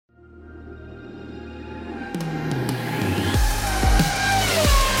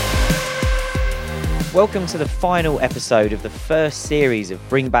Welcome to the final episode of the first series of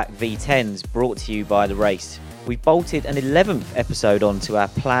Bring Back V10s brought to you by The Race. We've bolted an 11th episode onto our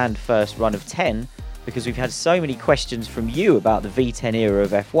planned first run of 10 because we've had so many questions from you about the V10 era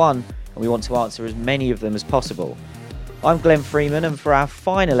of F1 and we want to answer as many of them as possible. I'm Glenn Freeman, and for our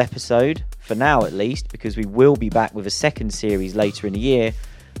final episode, for now at least, because we will be back with a second series later in the year,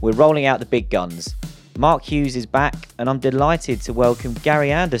 we're rolling out the big guns. Mark Hughes is back, and I'm delighted to welcome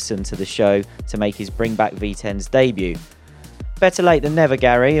Gary Anderson to the show to make his Bring Back V10's debut. Better late than never,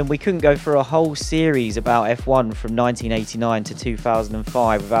 Gary, and we couldn't go for a whole series about F1 from 1989 to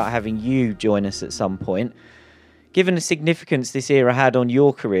 2005 without having you join us at some point. Given the significance this era had on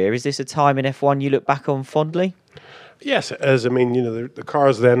your career, is this a time in F1 you look back on fondly? Yes, it is. I mean, you know, the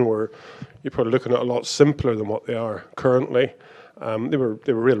cars then were, you're probably looking at a lot simpler than what they are currently. They were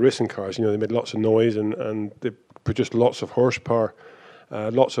real racing cars. You know, they made lots of noise and they produced lots of horsepower,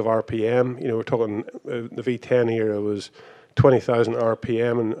 lots of RPM. You know, we're talking the V10 era was 20,000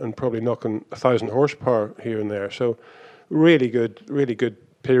 RPM and probably knocking 1,000 horsepower here and there. So really good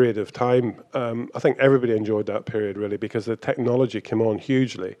period of time. I think everybody enjoyed that period really because the technology came on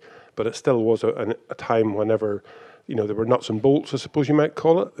hugely, but it still was a time whenever, you know, there were nuts and bolts, I suppose you might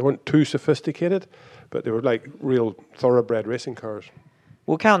call it. They weren't too sophisticated, but they were like real thoroughbred racing cars.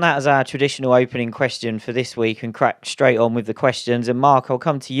 We'll count that as our traditional opening question for this week and crack straight on with the questions. And Mark, I'll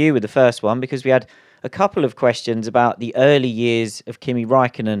come to you with the first one because we had a couple of questions about the early years of Kimi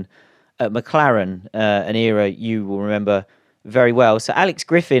Raikkonen at McLaren, an era you will remember very well. So Alex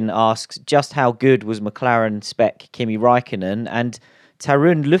Griffin asks, just how good was McLaren spec Kimi Raikkonen? And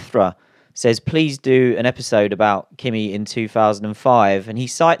Tarun Luthra says, please do an episode about Kimi in 2005. And he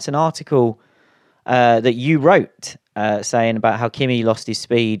cites an article that you wrote saying about how Kimi lost his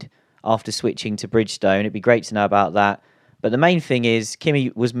speed after switching to Bridgestone. It'd be great to know about that. But the main thing is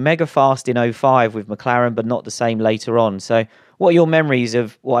Kimi was mega fast in 05 with McLaren, but not the same later on. So what are your memories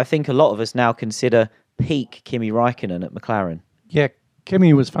of what I think a lot of us now consider peak Kimi Raikkonen at McLaren? Yeah,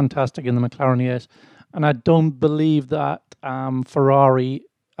 Kimi was fantastic in the McLaren years. And I don't believe that Ferrari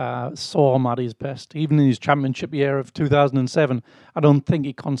saw him at his best. Even in his championship year of 2007, I don't think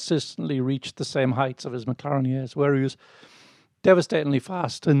he consistently reached the same heights of his McLaren years, where he was devastatingly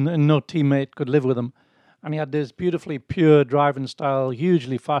fast and no teammate could live with him. And he had this beautifully pure driving style,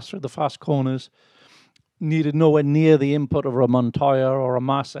 hugely fast through the fast corners, needed nowhere near the input of a Montoya or a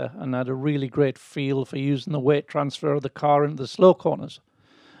Massa, and had a really great feel for using the weight transfer of the car into the slow corners.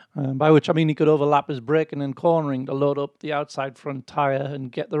 By which I mean he could overlap his braking and cornering to load up the outside front tyre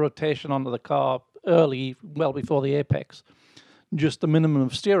and get the rotation onto the car early, well before the apex. Just the minimum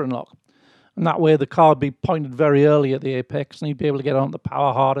of steering lock. And that way the car would be pointed very early at the apex and he'd be able to get on the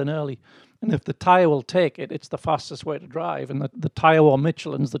power hard and early. And if the tyre will take it, it's the fastest way to drive. And the tyre or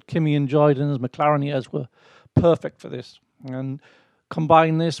Michelins that Kimi enjoyed in his McLaren years were perfect for this. And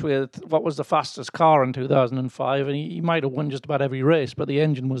combine this with what was the fastest car in 2005, and he might have won just about every race, but the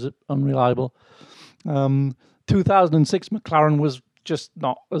engine was unreliable. 2006 McLaren was just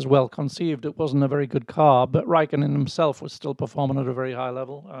not as well conceived. It wasn't a very good car, but Raikkonen himself was still performing at a very high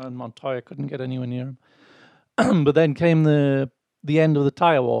level, and Montoya couldn't get anywhere near him. But then came the end of the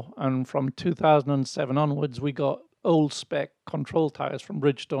tyre war, and from 2007 onwards, we got old spec control tyres from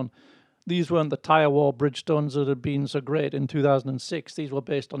Bridgestone. These weren't the tyre war Bridgestones that had been so great in 2006. These were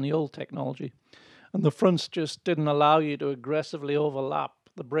based on the old technology. And the fronts just didn't allow you to aggressively overlap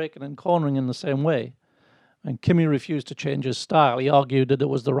the braking and cornering in the same way. And Kimi refused to change his style. He argued that it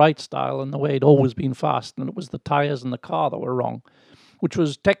was the right style and the way he'd always been fast, and it was the tyres and the car that were wrong, which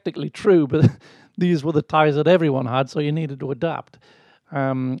was technically true, but these were the tyres that everyone had, so you needed to adapt.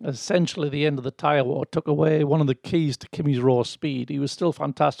 Essentially, the end of the tyre war took away one of the keys to Kimi's raw speed. He was still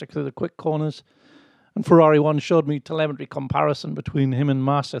fantastic through the quick corners, and Ferrari 1 showed me telemetry comparison between him and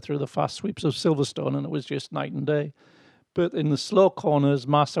Massa through the fast sweeps of Silverstone, and it was just night and day. But in the slow corners,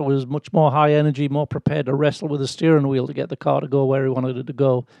 Massa was much more high energy, more prepared to wrestle with the steering wheel to get the car to go where he wanted it to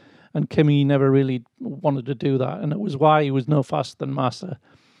go, and Kimi never really wanted to do that, and it was why he was no faster than Massa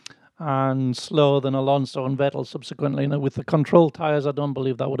and slower than Alonso and Vettel subsequently. Now, with the control tyres, I don't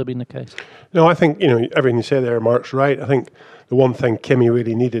believe that would have been the case. No, I think, you know, everything you say there, Mark's right. I think the one thing Kimi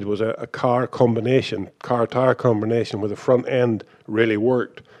really needed was a car tyre combination where the front end really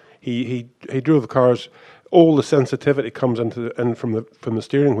worked. He drove the cars. All the sensitivity comes in from the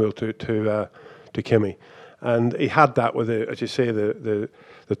steering wheel to Kimi, and he had that with as you say, the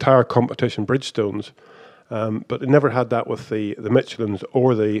tyre competition Bridgestones. But it never had that with the Michelins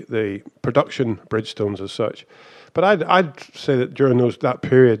or the production Bridgestones as such. But I'd say that during that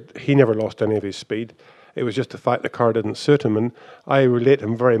period, he never lost any of his speed. It was just the fact the car didn't suit him, and I relate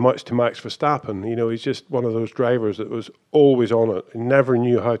him very much to Max Verstappen. You know, he's just one of those drivers that was always on it. He never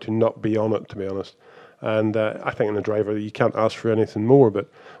knew how to not be on it, to be honest. And I think in a driver, you can't ask for anything more. But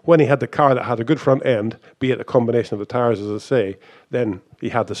when he had the car that had a good front end, be it a combination of the tyres, as I say, then he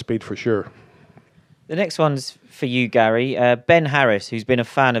had the speed for sure. The next one's for you, Gary. Ben Harris, who's been a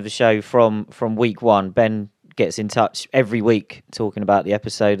fan of the show from week one. Ben gets in touch every week talking about the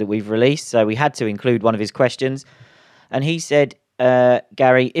episode that we've released, so we had to include one of his questions. And he said,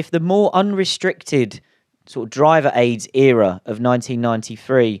 Gary, if the more unrestricted sort of driver aids era of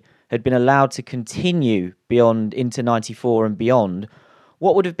 1993 had been allowed to continue beyond into 94 and beyond,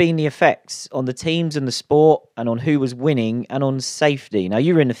 what would have been the effects on the teams and the sport and on who was winning and on safety? Now,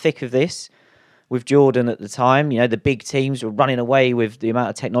 you were in the thick of this with Jordan at the time. You know, the big teams were running away with the amount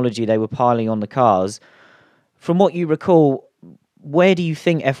of technology they were piling on the cars. From what you recall, where do you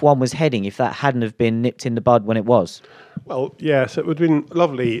think F1 was heading if that hadn't have been nipped in the bud when it was? Well, yes, it would have been a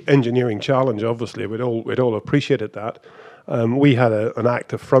lovely engineering challenge, obviously. We'd all appreciated that. We had an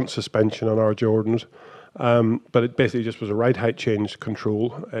active front suspension on our Jordans, but it basically just was a ride height change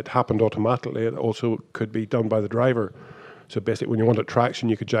control. It happened automatically. It also could be done by the driver. So basically, when you wanted traction,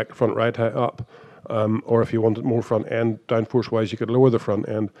 you could jack the front ride height up. Or if you wanted more front end downforce-wise, you could lower the front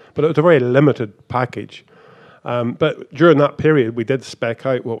end. But it was a very limited package. But during that period, we did spec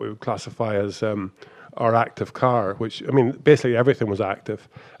out what we would classify as our active car, which, I mean, basically everything was active.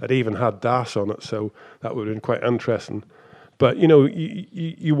 It even had DAS on it, so that would have been quite interesting. But, you know,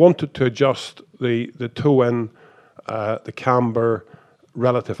 you wanted to adjust the toe-in, the camber,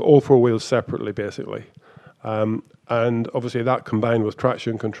 relative, all four wheels separately, basically. And obviously that combined with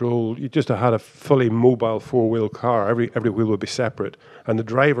traction control, you just had a fully mobile four-wheel car. Every wheel would be separate, and the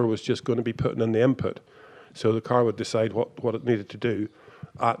driver was just going to be putting in the input. So the car would decide what it needed to do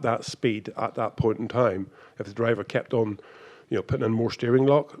at that speed, at that point in time. If the driver kept on, you know, putting in more steering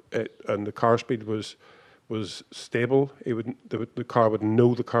lock, and the car speed was stable, the car would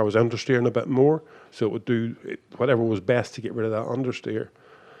know the car was understeering a bit more, so it would do whatever was best to get rid of that understeer.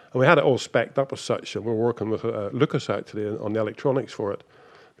 And we had it all spec'd up as such, and we're working with Lucas actually on the electronics for it,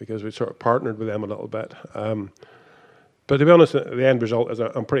 because we sort of partnered with them a little bit. But to be honest, the end result is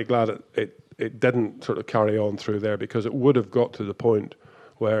I'm pretty glad it didn't sort of carry on through there, because it would have got to the point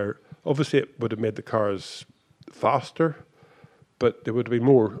where obviously it would have made the cars faster, but they would have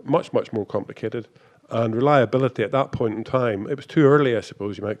been much more complicated. And reliability at that point in time, it was too early, I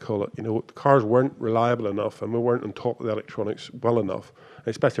suppose you might call it. You know, the cars weren't reliable enough, and we weren't on top of the electronics well enough,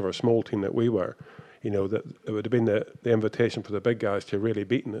 especially for a small team that we were. You know, that it would have been the invitation for the big guys to really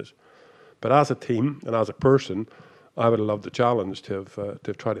beaten us. But as a team and as a person, I would have loved the challenge to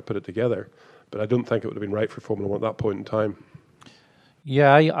have tried to put it together. But I don't think it would have been right for Formula One at that point in time.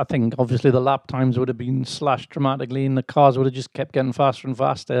 Yeah, I think obviously the lap times would have been slashed dramatically, and the cars would have just kept getting faster and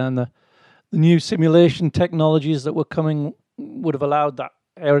faster, and the new simulation technologies that were coming would have allowed that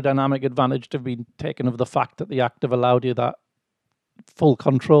aerodynamic advantage to be taken of the fact that the active allowed you that full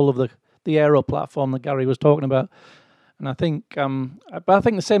control of the aero platform that Gary was talking about. And I think, but I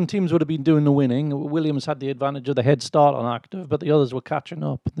think the same teams would have been doing the winning. Williams had the advantage of the head start on active, but the others were catching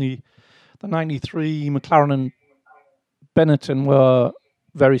up. The 93 McLaren and Benetton were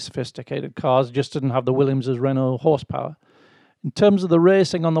very sophisticated cars, just didn't have the Williams' Renault horsepower. In terms of the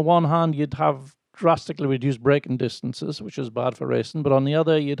racing, on the one hand, you'd have drastically reduced braking distances, which is bad for racing, but on the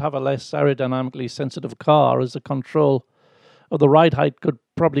other, you'd have a less aerodynamically sensitive car, as the control of the ride height could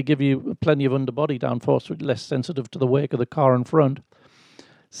probably give you plenty of underbody downforce, which is less sensitive to the wake of the car in front.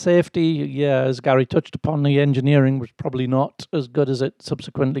 Safety, yeah, as Gary touched upon, the engineering was probably not as good as it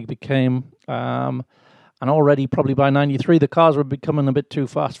subsequently became. And already, probably by 93, the cars were becoming a bit too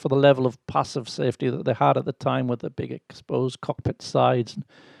fast for the level of passive safety that they had at the time, with the big exposed cockpit sides,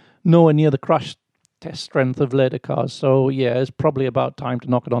 nowhere near the crash test strength of later cars. So, yeah, it's probably about time to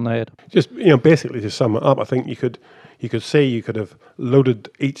knock it on the head. Just, you know, basically to sum it up, I think you could say you could have loaded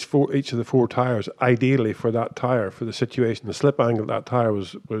each of the four tyres ideally for that tyre, for the situation, the slip angle that tyre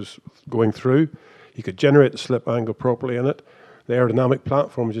was going through. You could generate the slip angle properly in it. The aerodynamic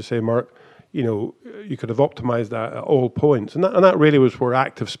platform, as you say, Mark, you know, you could have optimized that at all points. And that really was where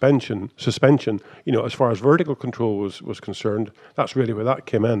active suspension, you know, as far as vertical control was concerned, that's really where that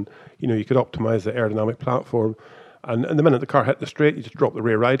came in. You know, you could optimize the aerodynamic platform. And the minute the car hit the straight, you just drop the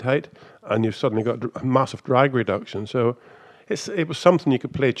rear ride height, and you've suddenly got a massive drag reduction. So it was something you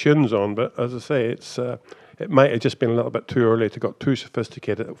could play tunes on. But as I say, it might have just been a little bit too early, to got too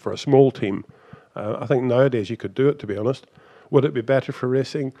sophisticated for a small team. I think nowadays you could do it, to be honest. Would it be better for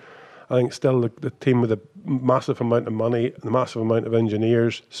racing? I think still the team with a massive amount of money, the massive amount of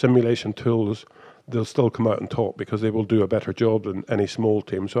engineers, simulation tools, they'll still come out on top because they will do a better job than any small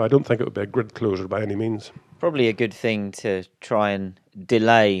team. So I don't think it would be a grid closer by any means. Probably a good thing to try and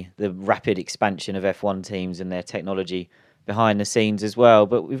delay the rapid expansion of F1 teams and their technology behind the scenes as well.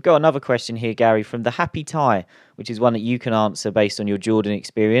 But we've got another question here, Gary, from the Happy Tie, which is one that you can answer based on your Jordan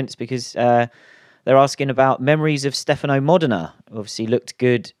experience, because they're asking about memories of Stefano Modena. Obviously looked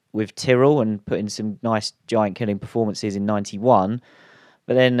good with Tyrrell and put in some nice giant killing performances in 91,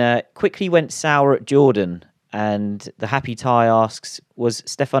 but then quickly went sour at Jordan. And the Happy Tie asks, was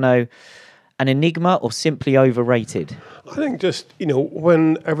Stefano an enigma or simply overrated? I think just,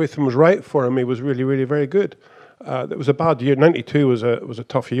 when everything was right for him, he was really, really very good. It was a bad year. 92 was a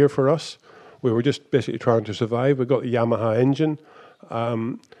tough year for us. We were just basically trying to survive. We got the Yamaha engine.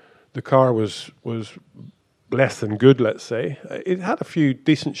 The car was less than good, let's say. It had a few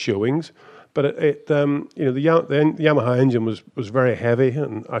decent showings, but the Yamaha engine was very heavy,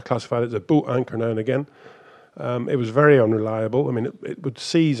 and I classified it as a boat anchor now and again. It was very unreliable. I mean, it would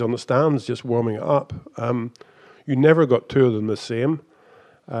seize on the stands just warming it up. You never got two of them the same.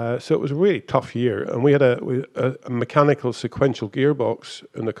 So it was a really tough year. And we had a mechanical sequential gearbox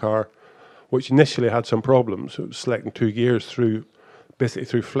in the car, which initially had some problems. It was selecting two gears basically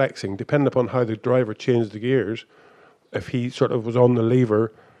through flexing, depending upon how the driver changed the gears. If he sort of was on the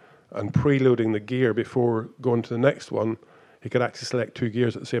lever and preloading the gear before going to the next one, he could actually select two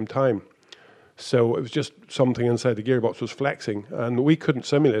gears at the same time. So it was just something inside the gearbox was flexing, and we couldn't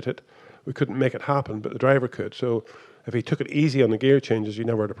simulate it. We couldn't make it happen, but the driver could. So if he took it easy on the gear changes, you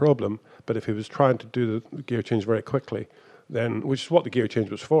never had a problem. But if he was trying to do the gear change very quickly, then, which is what the gear change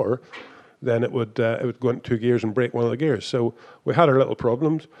was for, then it would go into two gears and break one of the gears. So we had our little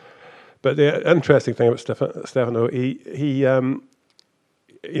problems. But the interesting thing about Stefano, he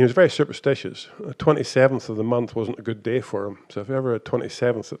was very superstitious. The 27th of the month wasn't a good day for him. So if ever a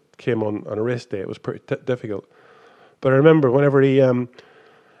 27th that came on a race day, it was pretty difficult. But I remember whenever he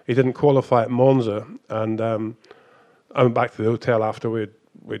didn't qualify at Monza, and I went back to the hotel after we'd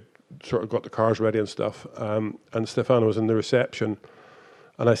sort of got the cars ready and stuff, and Stefano was in the reception,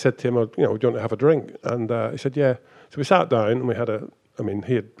 and I said to him, do you want to have a drink? And he said, yeah. So we sat down, and we had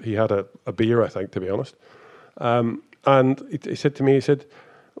he had a beer, I think, to be honest. And he said to me, he said,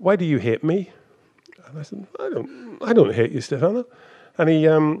 why do you hate me? And I said, I don't hate you, Stefano. And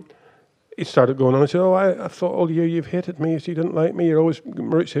he started going on and said, I thought all year you've hated me, so you didn't like me, you're always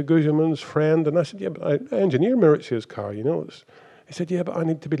Maurizio Gugelmin's friend. And I said, yeah, but I engineer Maurizio's car, He said, yeah, but I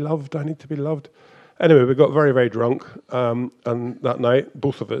need to be loved. Anyway, we got very, very drunk and that night,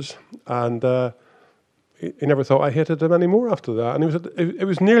 both of us. And he never thought I hated him anymore after that. And it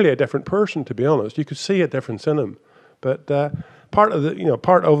was nearly a different person, to be honest. You could see a difference in him. But part of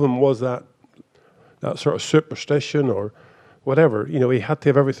him was that sort of superstition or whatever. He had to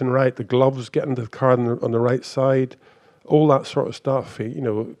have everything right. The gloves, getting the car on the right side, all that sort of stuff. He,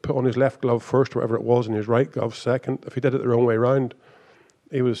 put on his left glove first, whatever it was, and his right glove second. If he did it the wrong way around,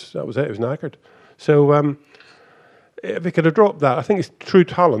 that was it. He was knackered. So if he could have dropped that, I think his true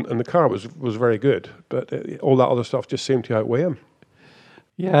talent in the car was very good. But all that other stuff just seemed to outweigh him.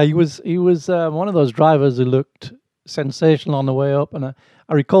 Yeah, he was one of those drivers who looked sensational on the way up, and I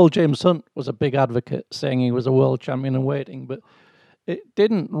recall James Hunt was a big advocate, saying he was a world champion in waiting, but it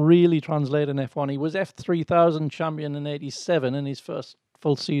didn't really translate in F1. He was F3000 champion in 87 in his first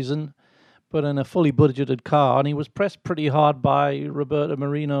full season, but in a fully budgeted car, and he was pressed pretty hard by Roberto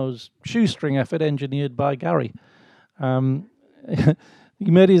Marino's shoestring effort engineered by Gary. He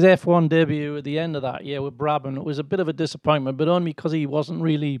made his F1 debut at the end of that year with Brabham. It was a bit of a disappointment, but only because he wasn't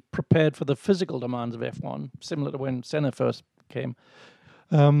really prepared for the physical demands of F1, similar to when Senna first came.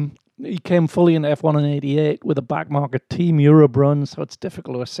 He came fully into F1 in 88 with a backmarket team Europe run, so it's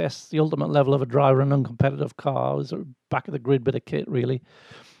difficult to assess the ultimate level of a driver in an uncompetitive car. It was a back of the grid bit of kit, really.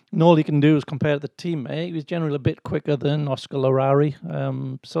 And all he can do is compare to the teammate. He was generally a bit quicker than Oscar Larari.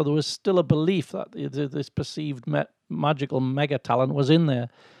 So there was still a belief that this perceived magical mega talent was in there.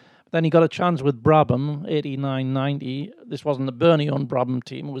 Then he got a chance with Brabham, 89-90. This wasn't the Bernie-owned Brabham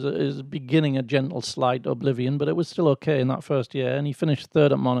team. It was beginning a gentle slide to oblivion, but it was still okay in that first year. And he finished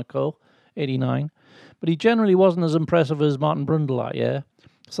third at Monaco, 89. But he generally wasn't as impressive as Martin Brundle that year.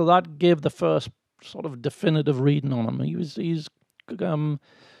 So that gave the first sort of definitive reading on him.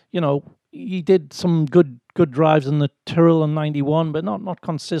 He did some good drives in the Tyrrell in 91, but not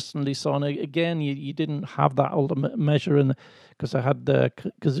consistently so. And again, you didn't have that ultimate measure because I had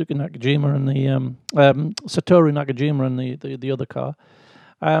Kazuki Nakajima and the Satoru Nakajima in the other car.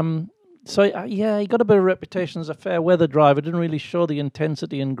 So yeah, he got a bit of reputation as a fair weather driver. Didn't really show the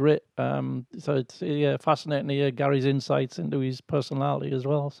intensity and grit. So it's fascinating to hear Gary's insights into his personality as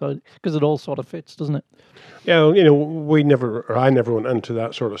well. So because it all sort of fits, doesn't it? Yeah, I never went into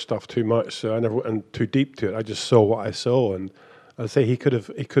that sort of stuff too much. So I never went too deep to it. I just saw what I saw, and I say he could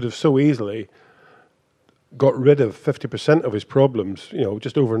have so easily got rid of 50% of his problems,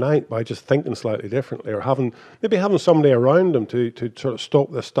 just overnight by just thinking slightly differently, or having somebody around him to sort of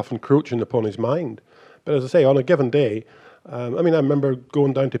stop this stuff encroaching upon his mind. But as I say, on a given day, I remember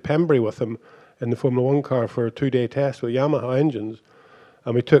going down to Pembury with him in the Formula One car for a 2-day test with Yamaha engines,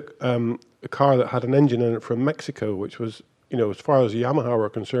 and we took a car that had an engine in it from Mexico, which was, as far as Yamaha were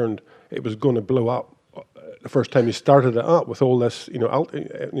concerned, it was going to blow up the first time you started it up with all this,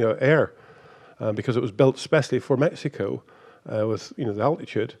 air. Because it was built specially for Mexico with the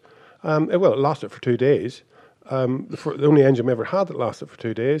altitude. It lasted for 2 days. The only engine we ever had that lasted for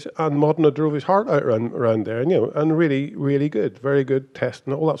 2 days, and Modena drove his heart out around there, and really, really good, very good test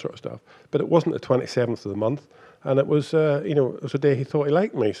and all that sort of stuff. But it wasn't the 27th of the month, and it was, it was a day he thought he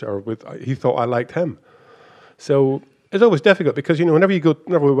liked me, or he thought I liked him. So it's always difficult because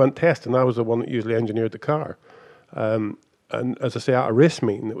whenever we went testing, I was the one that usually engineered the car. And as I say, at a race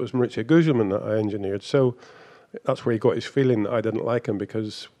meeting, it was Maurizio Gugelmin that I engineered. So that's where he got his feeling that I didn't like him,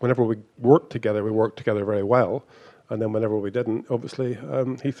 because whenever we worked together very well. And then whenever we didn't, obviously,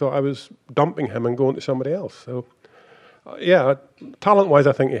 he thought I was dumping him and going to somebody else. So, talent-wise,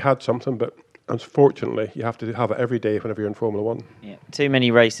 I think he had something, but unfortunately, you have to have it every day whenever you're in Formula One. Yeah, too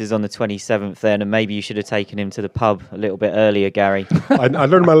many races on the 27th then, and maybe you should have taken him to the pub a little bit earlier, Gary. I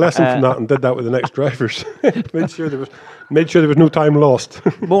learned my lesson from that and did that with the next drivers. made sure there was no time lost.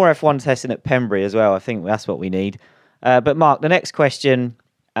 More F1 testing at Pembury as well. I think that's what we need. But Mark, the next question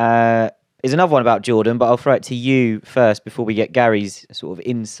is another one about Jordan, but I'll throw it to you first before we get Gary's sort of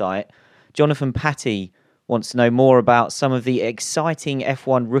insight. Jonathan Patty wants to know more about some of the exciting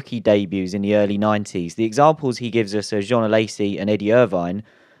F1 rookie debuts in the early 90s. The examples he gives us are Jean Alesi and Eddie Irvine,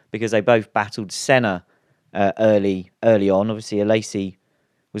 because they both battled Senna early on. Obviously, Alesi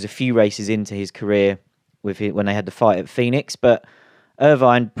was a few races into his career when they had the fight at Phoenix, but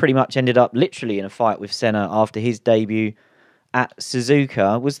Irvine pretty much ended up literally in a fight with Senna after his debut at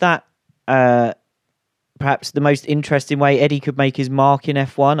Suzuka. Was that perhaps the most interesting way Eddie could make his mark in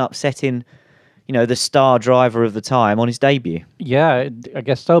F1, upsetting the star driver of the time on his debut? Yeah, I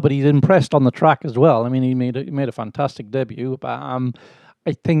guess so, but he's impressed on the track as well. I mean, he made a fantastic debut, but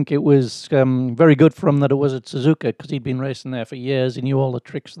I think it was very good for him that it was at Suzuka, because he'd been racing there for years. He knew all the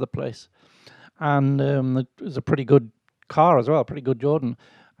tricks of the place, and it was a pretty good car as well, pretty good Jordan.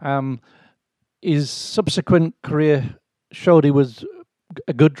 His subsequent career showed he was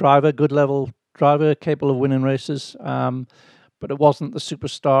a good driver, good level driver, capable of winning races. But it wasn't the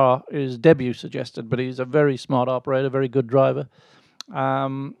superstar his debut suggested, but he's a very smart operator, very good driver.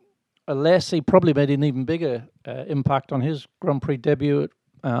 Alesi probably made an even bigger impact on his Grand Prix debut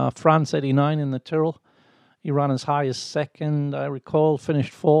at France 89 in the Tyrrell. He ran as high as second, I recall,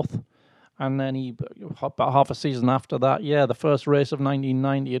 finished fourth. And then about half a season after that, the first race of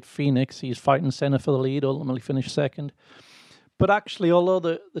 1990 at Phoenix, he's fighting Senna for the lead, ultimately finished second. But actually, although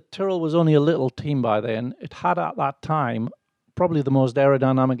the Tyrrell was only a little team by then, it had at that time probably the most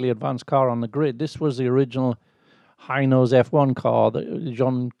aerodynamically advanced car on the grid. This was the original high-nose F1 car that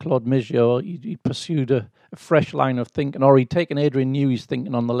Jean-Claude Miggio, he pursued a fresh line of thinking, or he'd taken Adrian Newey's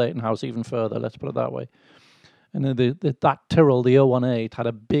thinking on the Leighton House even further, let's put it that way. And that Tyrrell, the 018, had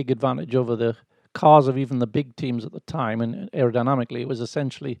a big advantage over the cars of even the big teams at the time, and aerodynamically it was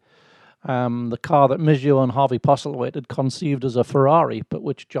essentially the car that Miggio and Harvey Postlethwaite had conceived as a Ferrari, but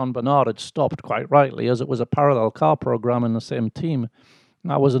which John Bernard had stopped quite rightly, as it was a parallel car program in the same team.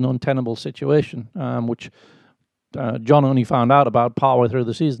 And that was an untenable situation, which John only found out about partway through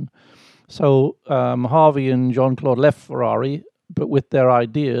the season. So Harvey and Jean-Claude left Ferrari, but with their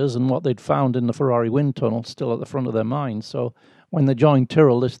ideas and what they'd found in the Ferrari wind tunnel still at the front of their minds. So when they joined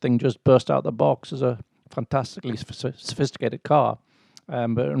Tyrrell, this thing just burst out the box as a fantastically sophisticated car.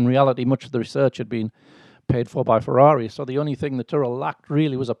 But in reality, much of the research had been paid for by Ferrari. So the only thing the Tyrrell lacked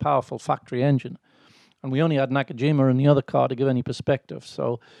really was a powerful factory engine. And we only had Nakajima in the other car to give any perspective.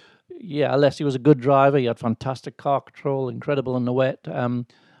 So, Alesi was a good driver. He had fantastic car control, incredible in the wet.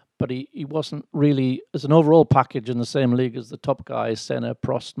 But he wasn't really, as an overall package, in the same league as the top guys, Senna,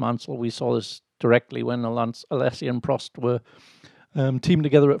 Prost, Mansell. We saw this directly when Alesi and Prost were teamed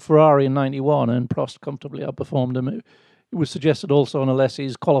together at Ferrari in 91, and Prost comfortably outperformed him. it was suggested also on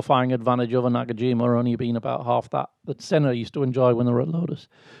Alessi's qualifying advantage over Nakajima only being about half that Senna used to enjoy when they were at Lotus.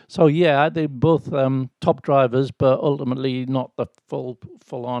 So yeah, they're both top drivers, but ultimately not the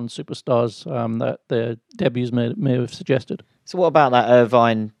full-on superstars that their debuts may have suggested. So what about that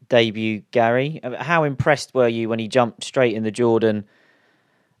Irvine debut, Gary? How impressed were you when he jumped straight in the Jordan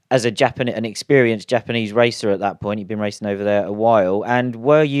as an experienced Japanese racer at that point? He'd been racing over there a while. And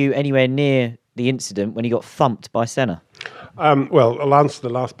were you anywhere near the incident when he got thumped by Senna? Well, I'll answer the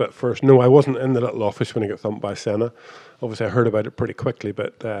last bit first. No, I wasn't in the little office when he got thumped by Senna. Obviously, I heard about it pretty quickly,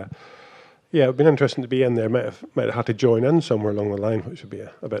 but yeah, it'd been interesting to be in there. Might have had to join in somewhere along the line, which would be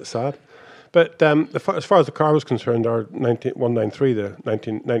a bit sad. But as far as the car was concerned, our 193, the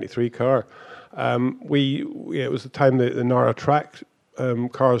 1993 car, it was the time the Nara track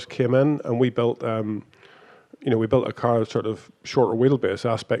cars came in, and we built we built a car sort of shorter wheelbase.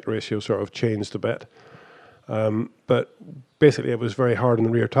 Aspect ratio sort of changed a bit. But basically, it was very hard on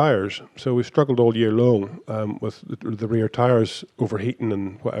the rear tyres. So we struggled all year long with the rear tyres overheating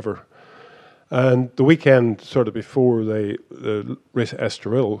and whatever. And the weekend sort of before the race at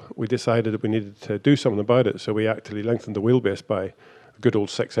Estoril, we decided that we needed to do something about it. So we actually lengthened the wheelbase by a good old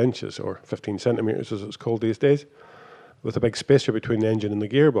 6 inches, or 15 centimetres as it's called these days, with a big spacer between the engine and the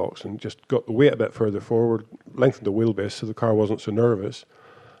gearbox, and just got the weight a bit further forward, lengthened the wheelbase so the car wasn't so nervous.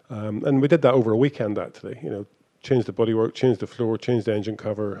 And we did that over a weekend, actually. Changed the bodywork, changed the floor, changed the engine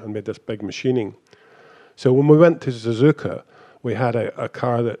cover, and made this big machining. So when we went to Suzuka, we had a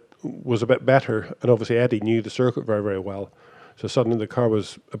car that was a bit better, and obviously Eddie knew the circuit very, very well. So suddenly the car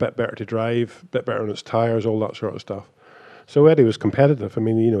was a bit better to drive, a bit better on its tyres, all that sort of stuff. So Eddie was competitive. I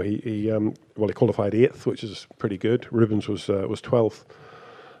mean, he qualified 8th, which is pretty good. Rubens was 12th.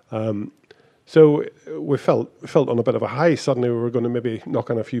 So we felt on a bit of a high. Suddenly we were going to maybe knock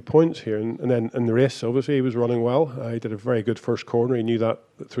on a few points here. And then in the race, obviously, he was running well. He did a very good first corner. He knew that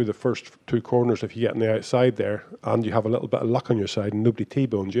through the first 2 corners, if you get on the outside there and you have a little bit of luck on your side and nobody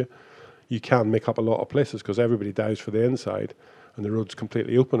T-bones you, you can make up a lot of places because everybody dives for the inside and the road's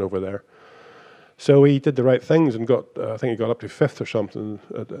completely open over there. So he did the right things and I think he got up to 5th or something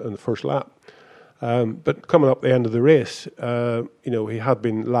in the first lap. But coming up the end of the race, he had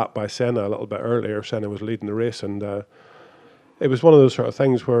been lapped by Senna a little bit earlier. Senna was leading the race, and it was one of those sort of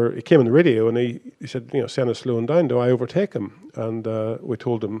things where he came on the radio and he said, Senna's slowing down. Do I overtake him? And we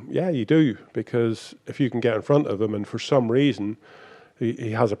told him, yeah, you do, because if you can get in front of him and for some reason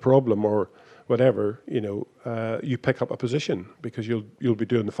he has a problem or whatever, you pick up a position because you'll be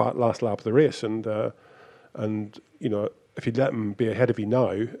doing the last lap of the race, and if you let him be ahead of you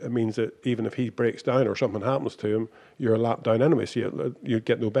now, it means that even if he breaks down or something happens to him, you're a lap down anyway, so you'd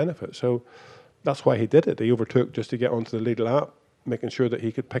get no benefit. So that's why he did it. He overtook just to get onto the lead lap, making sure that he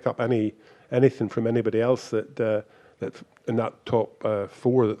could pick up anything from anybody else that in that top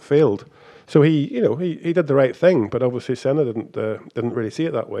 4 that failed. So he did the right thing, but obviously Senna didn't really see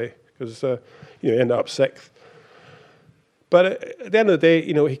it that way because he ended up 6th. But at the end of the day,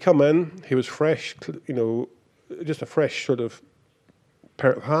 he come in, he was fresh, just a fresh sort of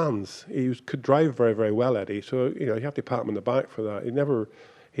pair of hands. He could drive very, very well, Eddie. So you have to pat him on the back for that.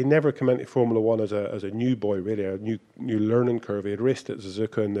 He never came into Formula One as a new boy, really, a new learning curve. He had raced at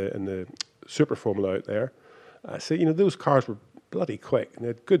Suzuka in the Super Formula out there. So those cars were bloody quick and they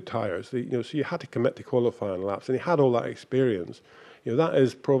had good tyres. So you had to commit to qualifying laps, and he had all that experience. That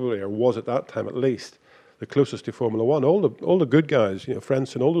is probably, or was at that time at least, the closest to Formula One. All the good guys,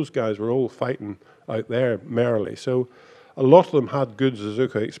 Frentzen, all those guys were all fighting out there merrily. So a lot of them had good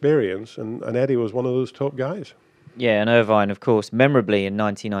Suzuka experience, and Eddie was one of those top guys. Yeah, and Irvine, of course, memorably in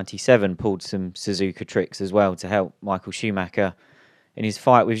 1997 pulled some Suzuka tricks as well to help Michael Schumacher in his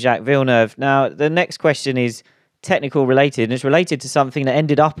fight with Jacques Villeneuve. Now, the next question is technical related, and it's related to something that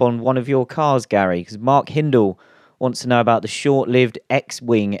ended up on one of your cars, Gary, because Mark Hindle wants to know about the short-lived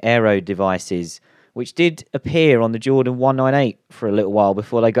X-Wing aero devices, which did appear on the Jordan 198 for a little while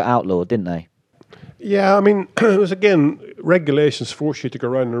before they got outlawed, didn't they? Yeah, I mean, it was, again, regulations force you to go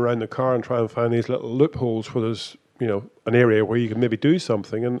around and around the car and try and find these little loopholes where there's, an area where you can maybe do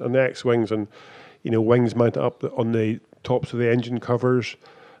something. And the X-Wings and, wings mounted up on the tops of the engine covers,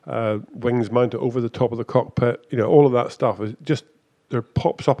 wings mounted over the top of the cockpit, all of that stuff is just, there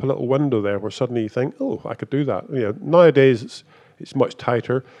pops up a little window there where suddenly you think, oh, I could do that. Nowadays it's much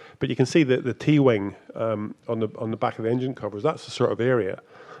tighter, but you can see the T-wing on the back of the engine covers. That's the sort of area.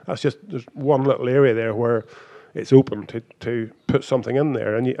 There's one little area there where it's open to put something in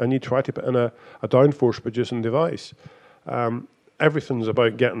there, and you try to put in a downforce producing device. Everything's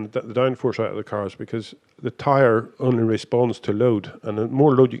about getting the downforce out of the cars because the tyre only responds to load, and the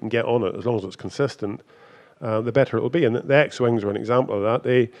more load you can get on it, as long as it's consistent, the better it'll be. And the X-Wings are an example of that.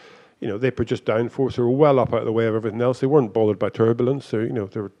 They produced downforce. They were well up out of the way of everything else. They weren't bothered by turbulence. So,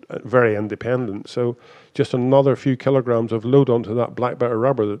 they were very independent. So just another few kilograms of load onto that black better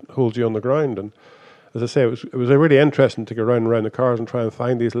rubber that holds you on the ground. And as I say, it was really interesting to go round and round the cars and try and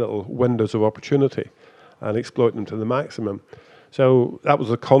find these little windows of opportunity and exploit them to the maximum. So that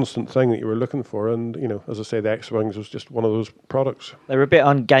was a constant thing that you were looking for. And, as I say, the X-Wings was just one of those products. They were a bit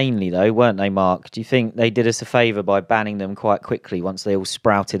ungainly, though, weren't they, Mark? Do you think they did us a favour by banning them quite quickly once they all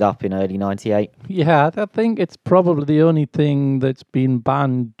sprouted up in early 98? Yeah, I think it's probably the only thing that's been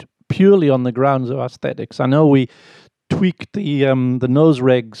banned purely on the grounds of aesthetics. I know we tweaked the nose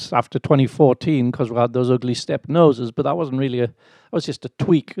regs after 2014 because we had those ugly step noses, but that wasn't really it was just a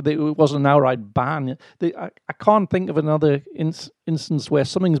tweak. It wasn't an outright ban. I can't think of another instance where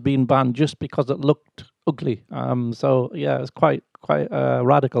something's been banned just because it looked ugly. So yeah, it's quite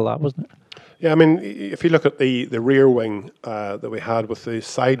radical, that, wasn't it? Yeah, I mean, if you look at the rear wing that we had with the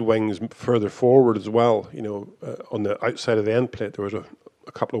side wings further forward as well, on the outside of the end plate, there was a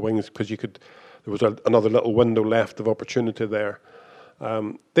couple of wings because there was another little window left of opportunity there.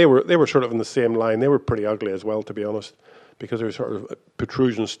 They were sort of in the same line. They were pretty ugly as well, to be honest, because they were sort of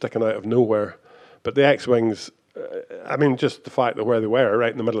protrusions sticking out of nowhere. But the X-Wings, just the fact that where they were,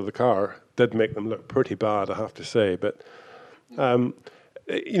 right in the middle of the car, did make them look pretty bad, I have to say. But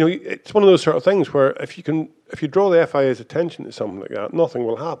it's one of those sort of things where if you draw the FIA's attention to something like that, nothing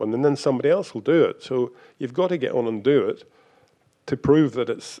will happen, and then somebody else will do it. So you've got to get on and do it to prove that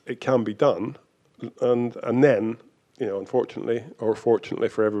it can be done. And then, unfortunately or fortunately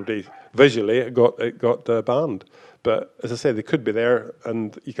for everybody, visually it got banned. But as I say, they could be there,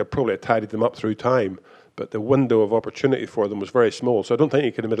 and you could probably have tidied them up through time. But the window of opportunity for them was very small. So I don't think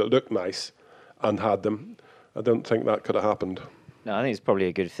you could have made it look nice and had them. I don't think that could have happened. No, I think it's probably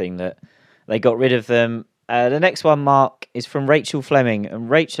a good thing that they got rid of them. The next one, Mark, is from Rachel Fleming, and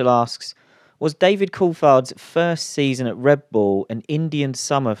Rachel asks, was David Coulthard's first season at Red Bull an Indian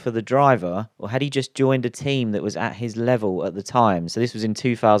summer for the driver, or had he just joined a team that was at his level at the time? So this was in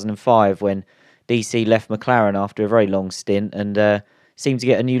 2005 when DC left McLaren after a very long stint and seemed to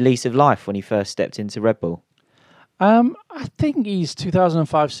get a new lease of life when he first stepped into Red Bull. I think his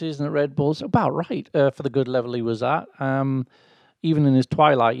 2005 season at Red Bull's about right for the good level he was at. Even in his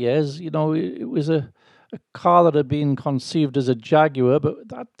twilight years, it was a car that had been conceived as a Jaguar, but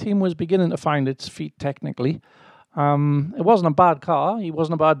that team was beginning to find its feet technically. It wasn't a bad car. He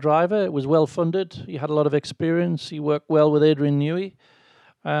wasn't a bad driver. It was well funded. He had a lot of experience. He worked well with Adrian Newey.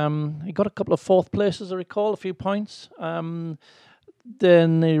 He got a couple of fourth places, I recall, a few points.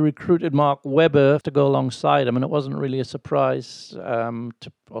 Then they recruited Mark Webber to go alongside him, and it wasn't really a surprise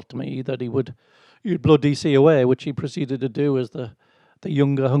to ultimately that he'd blow DC away, which he proceeded to do as the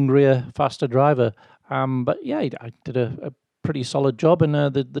younger, hungrier, faster driver. But yeah, I did a pretty solid job, and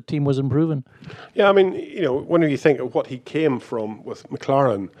the team was improving. Yeah, when you think of what he came from with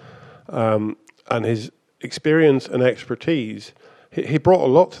McLaren and his experience and expertise, he brought a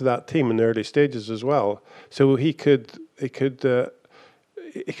lot to that team in the early stages as well. So he could feel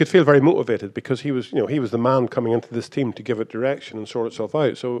very motivated because he was the man coming into this team to give it direction and sort itself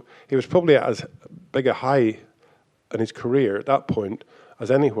out. So he was probably at as big a high in his career at that point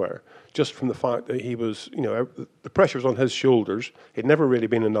as anywhere, just from the fact that he was, the pressure was on his shoulders. He'd never really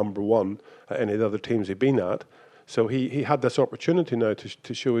been a number one at any of the other teams he'd been at. So he had this opportunity now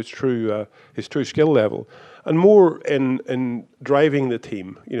to show his true skill level, and more in driving the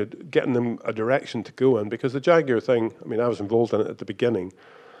team, getting them a direction to go in. Because the Jaguar thing, I was involved in it at the beginning,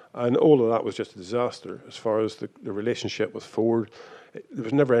 and all of that was just a disaster as far as the relationship with Ford. There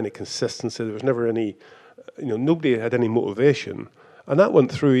was never any consistency. There was never any, nobody had any motivation. And that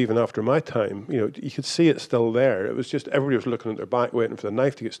went through even after my time. You could see it still there. It was just everybody was looking at their back, waiting for the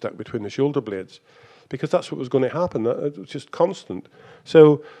knife to get stuck between the shoulder blades, because that's what was going to happen. It was just constant.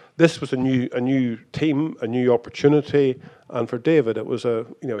 So this was a new team, a new opportunity, and for David, it was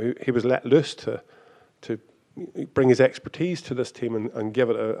he was let loose to bring his expertise to this team and give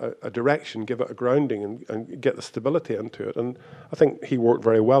it a direction, give it a grounding, and get the stability into it. And I think he worked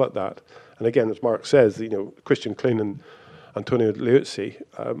very well at that. And again, as Mark says, Christian Klein and Antonio Liuzzi,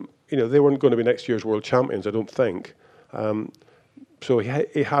 they weren't going to be next year's world champions, I don't think. So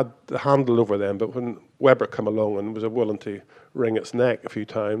he had the handle over them, but when Webber came along and was willing to wring its neck a few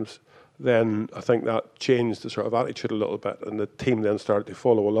times, then I think that changed the sort of attitude a little bit, and the team then started to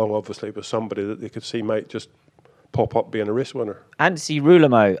follow along, obviously, with somebody that they could see might just pop up being a race winner. Ansi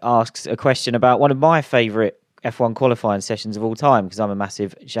Rulamo asks a question about one of my favourite F1 qualifying sessions of all time, because I'm a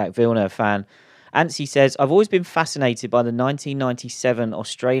massive Jacques Villeneuve fan. Ansi says, I've always been fascinated by the 1997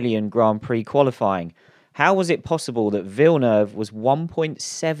 Australian Grand Prix qualifying. How was it possible that Villeneuve was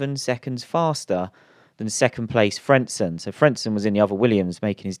 1.7 seconds faster than second place Frentzen? So Frentzen was in the other Williams,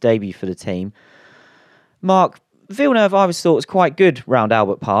 making his debut for the team. Mark, Villeneuve I always thought was quite good round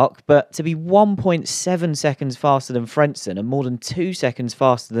Albert Park, but to be 1.7 seconds faster than Frentzen and more than 2 seconds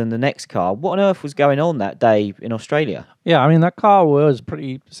faster than the next car, what on earth was going on that day in Australia? Yeah, I mean, that car was a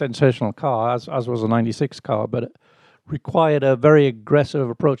pretty sensational car, as was a 96 car, but it required a very aggressive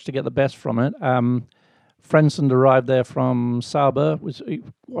approach to get the best from it. Frentzen arrived there from Sauber, he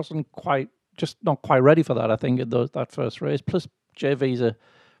wasn't not quite ready for that, I think, in that first race. Plus, JV's a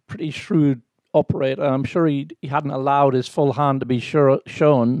pretty shrewd operator. I'm sure he hadn't allowed his full hand to be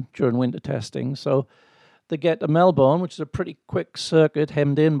shown during winter testing. So they get to Melbourne, which is a pretty quick circuit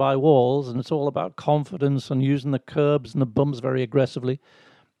hemmed in by walls, and it's all about confidence and using the curbs and the bumps very aggressively.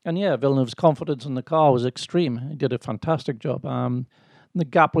 And yeah, Villeneuve's confidence in the car was extreme. He did a fantastic job. The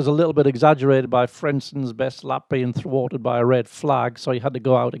gap was a little bit exaggerated by Frentzen's best lap being thwarted by a red flag, so he had to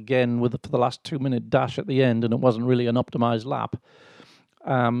go out again for the last 2-minute dash at the end, and it wasn't really an optimized lap.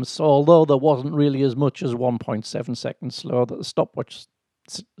 So although there wasn't really as much as 1.7 seconds slower that the stopwatch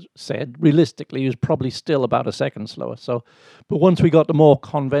said, realistically he was probably still about a second slower. But once we got to more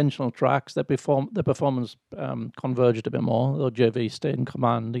conventional tracks, the performance converged a bit more. Though JV stayed in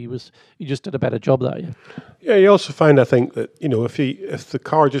command, he just did a better job that year. Yeah, you also find, I think, that if the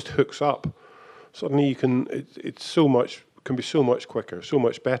car just hooks up, suddenly you can can be so much quicker, so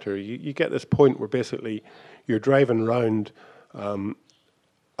much better. You get this point where basically you're driving around.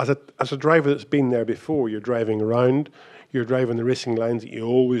 As a driver that's been there before, you're driving around, you're driving the racing lines that you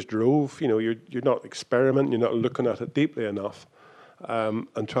always drove. You're not experimenting, you're not looking at it deeply enough,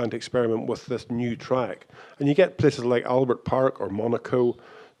 and trying to experiment with this new track. And you get places like Albert Park or Monaco,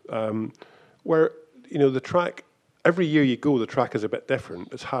 where the track. Every year you go, the track is a bit different.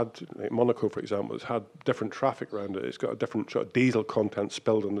 It's had, like Monaco, for example, it's had different traffic around it. It's got a different sort of diesel content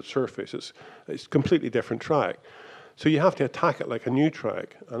spilled on the surface. It's a completely different track. So you have to attack it like a new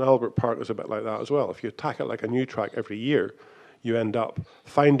track, and Albert Park is a bit like that as well. If you attack it like a new track every year, you end up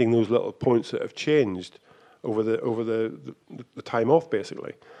finding those little points that have changed over the time off,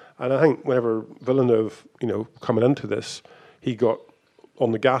 basically. And I think whenever Villeneuve, coming into this, he got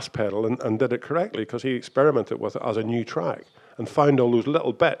on the gas pedal and did it correctly because he experimented with it as a new track and found all those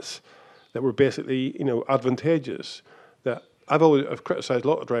little bits that were basically, advantageous. That I've criticised a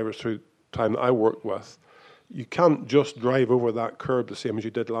lot of drivers through the time that I worked with. You can't just drive over that curb the same as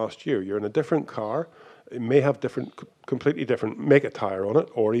you did last year. You're in a different car. It may have completely different mega tire on it,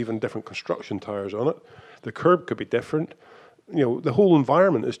 or even different construction tires on it. The curb could be different. The whole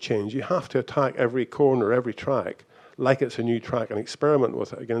environment has changed. You have to attack every corner, every track, like it's a new track, and experiment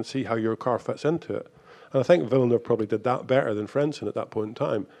with it again and see how your car fits into it. And I think Villeneuve probably did that better than Frentzen at that point in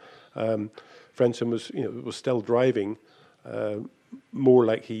time. Frentzen was still driving more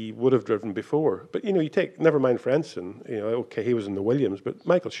like he would have driven before. But, never mind Frentzen, okay, he was in the Williams, but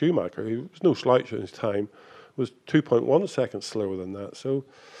Michael Schumacher, who was no slouch at his time, was 2.1 seconds slower than that. So,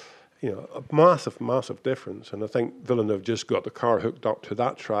 a massive, massive difference. And I think Villeneuve just got the car hooked up to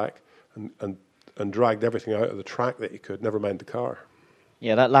that track and dragged everything out of the track that he could, never mind the car.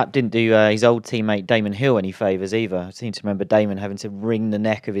 Yeah, that lap didn't do his old teammate Damon Hill any favours either. I seem to remember Damon having to wring the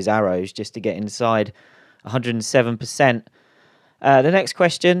neck of his arrows just to get inside 107%. The next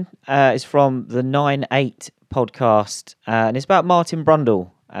question is from the 9-8 podcast, and it's about Martin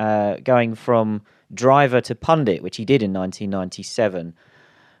Brundle going from driver to pundit, which he did in 1997.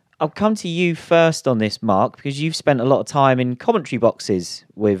 I'll come to you first on this, Mark, because you've spent a lot of time in commentary boxes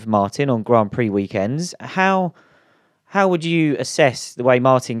with Martin on Grand Prix weekends. How would you assess the way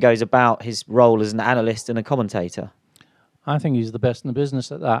Martin goes about his role as an analyst and a commentator? I think he's the best in the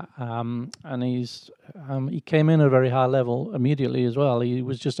business at that, and he came in at a very high level immediately as well. He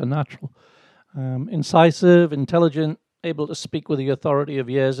was just a natural, incisive, intelligent, able to speak with the authority of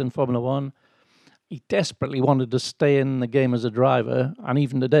years in Formula One. He desperately wanted to stay in the game as a driver, and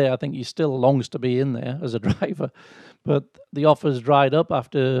even today I think he still longs to be in there as a driver. But the offers dried up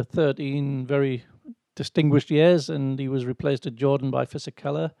after 13 very distinguished years, and he was replaced at Jordan by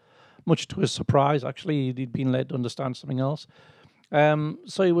Fisichella. Much to his surprise, actually. He'd been led to understand something else.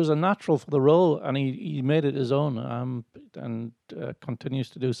 So he was a natural for the role, and he made it his own, and continues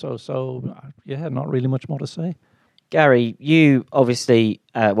to do so. So, yeah, not really much more to say. Gary, you obviously,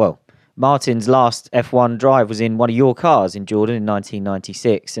 Martin's last F1 drive was in one of your cars in Jordan in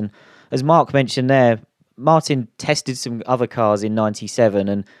 1996. And as Mark mentioned there, Martin tested some other cars in 97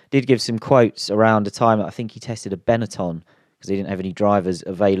 and did give some quotes around the time that I think he tested a Benetton, because he didn't have any drivers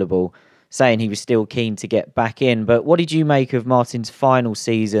available, saying he was still keen to get back in. But what did you make of Martin's final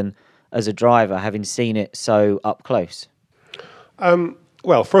season as a driver, having seen it so up close?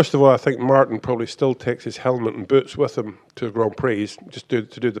 Well, first of all, I think Martin probably still takes his helmet and boots with him to Grand Prix just to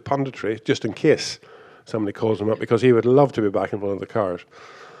do the punditry, just in case somebody calls him up, because he would love to be back in one of the cars.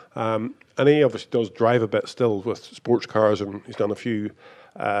 And he obviously does drive a bit still with sports cars, and he's done a few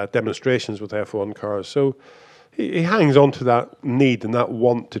demonstrations with F1 cars. So he hangs on to that need and that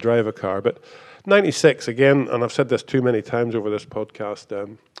want to drive a car. But 96, again, and I've said this too many times over this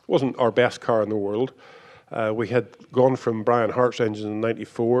podcast, wasn't our best car in the world. We had gone from Brian Hart's engine in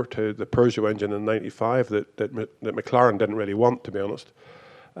 94 to the Peugeot engine in 95 that McLaren didn't really want, to be honest.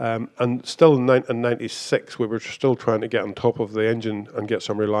 And still in 96, we were still trying to get on top of the engine and get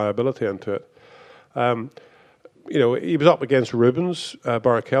some reliability into it. He was up against Rubens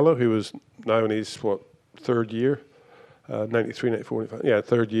Barrichello, who was now in his, third year? 93, 94, 95. Yeah,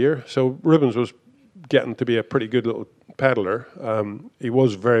 third year. So Rubens was getting to be a pretty good little peddler. He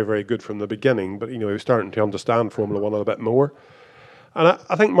was very, very good from the beginning, but he was starting to understand Formula One a little bit more. And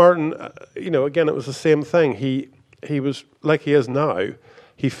I think Martin, again, it was the same thing. He was like he is now.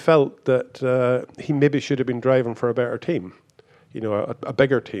 He felt that he maybe should have been driving for a better team, a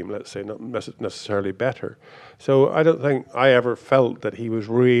bigger team, let's say, not necessarily better. So I don't think I ever felt that he was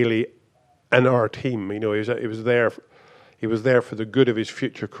really in our team. He was there. He was there for the good of his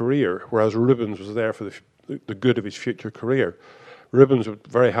future career, whereas Rubens was there for the good of his future career. Rubens was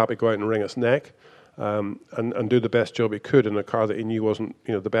very happy to go out and wring its neck and do the best job he could in a car that he knew wasn't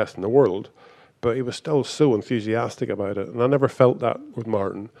the best in the world, but he was still so enthusiastic about it, and I never felt that with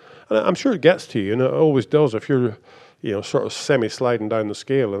Martin. And I'm sure it gets to you, and it always does if you're sort of semi-sliding down the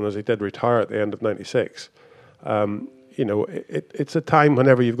scale, and as he did retire at the end of 96. It's a time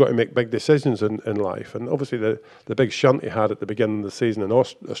whenever you've got to make big decisions in life. And obviously the big shunt he had at the beginning of the season in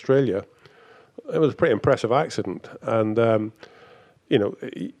Australia, it was a pretty impressive accident. And,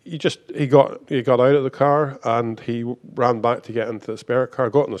 he got out of the car and he ran back to get into the spare car,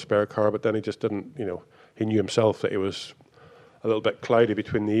 got in the spare car, but then he just didn't, he knew himself that he was a little bit cloudy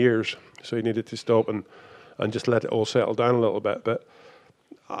between the ears. So he needed to stop and just let it all settle down a little bit. But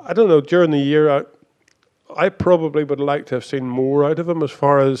I don't know, during the year, I probably would like to have seen more out of him as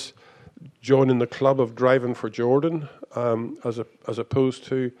far as joining the club of driving for Jordan, as opposed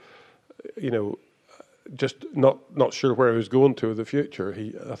to, just not sure where he was going to in the future.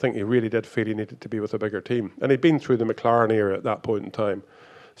 I think he really did feel he needed to be with a bigger team, and he'd been through the McLaren era at that point in time,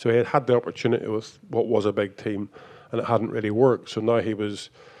 so he had the opportunity with what was a big team, and it hadn't really worked. So now he was,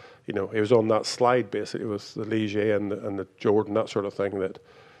 he was on that slide basically with the Ligier and the Jordan, that sort of thing, that.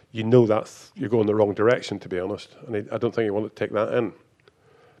 That you're going the wrong direction, to be honest, and I don't think he wanted to take that in.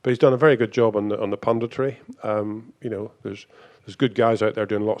 But he's done a very good job on the punditry. There's good guys out there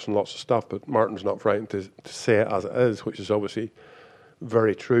doing lots and lots of stuff, but Martin's not frightened to say it as it is, which is obviously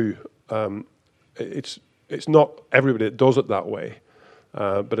very true. It's not everybody that does it that way,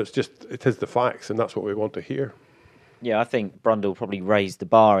 but it is the facts, and that's what we want to hear. Yeah, I think Brundle probably raised the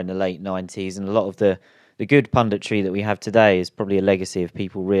bar in the late 90s, and a lot of the good punditry that we have today is probably a legacy of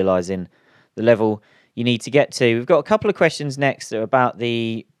people realising the level you need to get to. We've got a couple of questions next that are about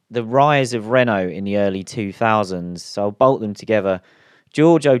the rise of Renault in the early 2000s, so I'll bolt them together.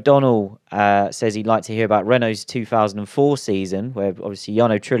 George O'Donnell says he'd like to hear about Renault's 2004 season, where obviously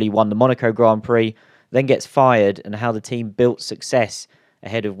Jarno Trulli won the Monaco Grand Prix, then gets fired, and how the team built success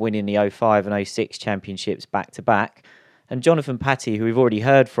ahead of winning the 05 and 06 championships back-to-back. And Jonathan Patty, who we've already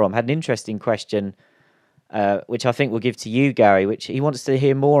heard from, had an interesting question, which I think we'll give to you, Gary, which he wants to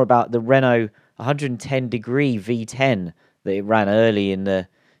hear more about the Renault 110-degree V10 that it ran early in the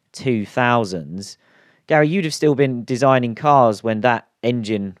 2000s. Gary, you'd have still been designing cars when that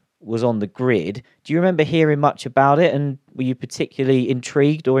engine was on the grid. Do you remember hearing much about it, and were you particularly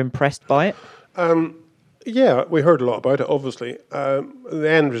intrigued or impressed by it? Yeah, we heard a lot about it, obviously. The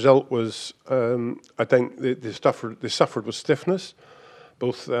end result was, I think, they suffered with stiffness,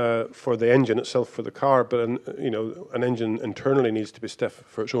 both for the engine itself, for the car, but an engine internally needs to be stiff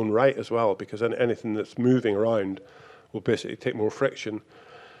for its own right as well, because anything that's moving around will basically take more friction.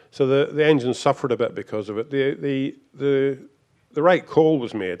 So the engine suffered a bit because of it. The right call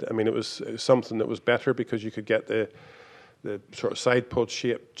was made. I mean, it was something that was better because you could get the sort of side pod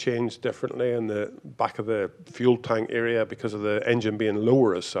shape changed differently in the back of the fuel tank area because of the engine being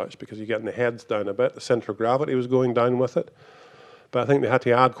lower as such, because you're getting the heads down a bit. The centre of gravity was going down with it. But I think they had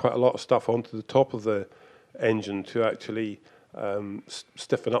to add quite a lot of stuff onto the top of the engine to actually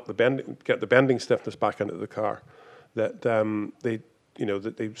stiffen up get the bending stiffness back into the car. That they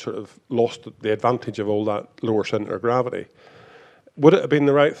sort of lost the advantage of all that lower centre of gravity. would it have been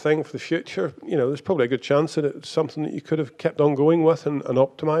the right thing for the future? There's probably a good chance that it's something that you could have kept on going with and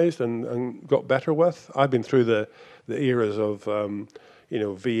optimized and got better with. I've been through the eras of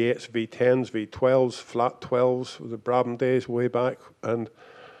V8s, V10s, V12s, flat 12s, the Brabham days way back, and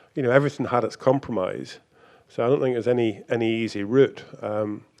everything had its compromise. So I don't think there's any easy route.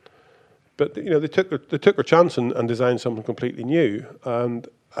 But they took their chance and designed something completely new, and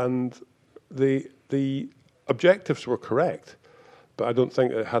the objectives were correct. But I don't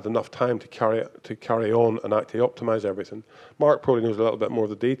think it had enough time to carry on and actually optimize everything. Mark probably knows a little bit more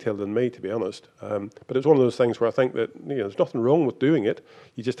of the detail than me, to be honest. But it's one of those things where I think that there's nothing wrong with doing it.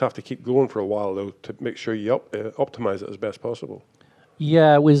 You just have to keep going for a while, though, to make sure you optimize it as best possible.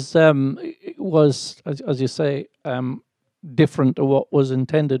 Yeah, it was as you say, different to what was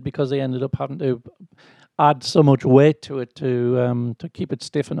intended, because they ended up having to add so much weight to it to keep it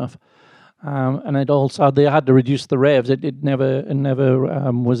stiff enough. And it also, they had to reduce the revs. It never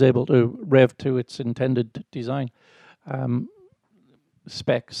was able to rev to its intended design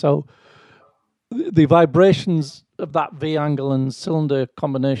spec. So the vibrations of that V angle and cylinder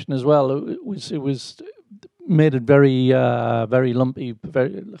combination as well, it was made it very lumpy.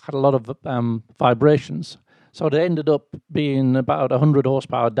 Had a lot of vibrations. So it ended up being about 100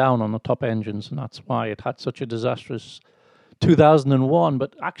 horsepower down on the top engines, and that's why it had such a disastrous 2001.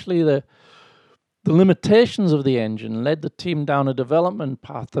 But actually, the limitations of the engine led the team down a development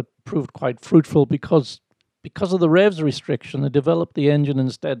path that proved quite fruitful, because of the revs restriction. They developed the engine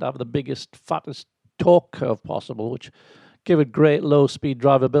instead to have the biggest, fattest torque curve possible, which gave it great low-speed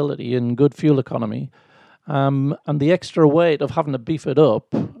drivability and good fuel economy. And the extra weight of having to beef it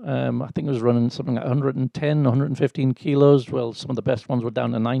up, I think it was running something like 110, 115 kilos. Well, some of the best ones were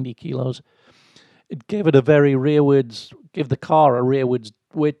down to 90 kilos. It gave the car a rearwards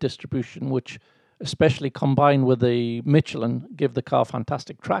weight distribution, which, especially combined with the Michelin, give the car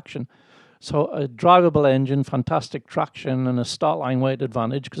fantastic traction. So a drivable engine, fantastic traction, and a start line weight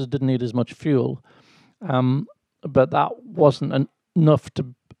advantage because it didn't need as much fuel. But that wasn't enough to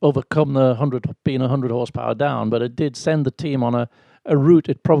overcome being 100 horsepower down. But it did send the team on a route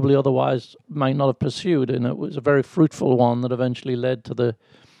it probably otherwise might not have pursued, and it was a very fruitful one that eventually led to the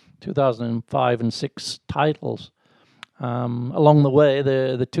 2005 and 6 titles. Along the way,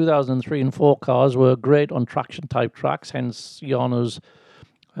 the 2003 and 4 cars were great on traction type tracks, hence Jarno's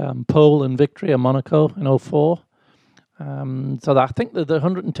pole and victory at Monaco in 04. So I think that the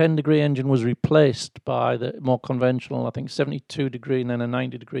 110 degree engine was replaced by the more conventional, I think 72 degree and then a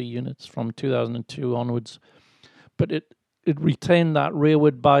 90 degree units from 2002 onwards. But it retained that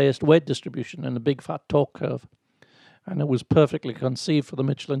rearward biased weight distribution and a big fat torque curve. And it was perfectly conceived for the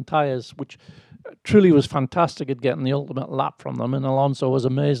Michelin tyres, which truly was fantastic at getting the ultimate lap from them. And Alonso was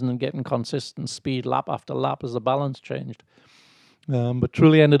amazing in getting consistent speed lap after lap as the balance changed. But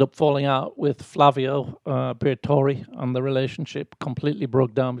truly ended up falling out with Flavio Briatore, and the relationship completely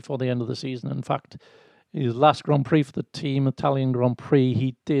broke down before the end of the season. In fact, his last Grand Prix for the team, Italian Grand Prix,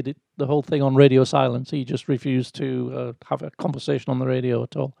 he did the whole thing on radio silence. He just refused to have a conversation on the radio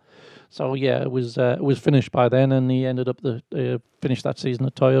at all. So yeah, it was finished by then, and he ended up finished that season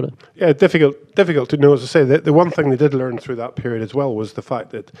at Toyota. Yeah, difficult to know. As I say, the one thing they did learn through that period as well was the fact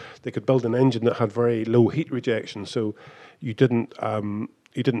that they could build an engine that had very low heat rejection. So you didn't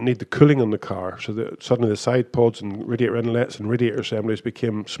need the cooling on the car. So that suddenly the side pods and radiator inlets and radiator assemblies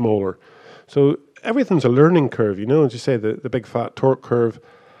became smaller. So everything's a learning curve, as you say, the big fat torque curve.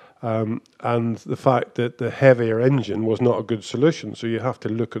 And the fact that the heavier engine was not a good solution, so you have to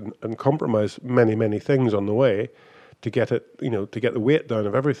look and compromise many things on the way to get it, to get the weight down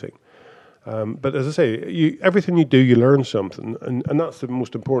of everything. But as I say, everything you do, you learn something, and that's the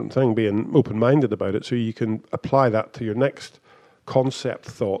most important thing, being open-minded about it, so you can apply that to your next concept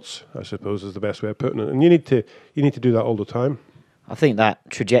thoughts, I suppose, is the best way of putting it. And you need to do that all the time. I think that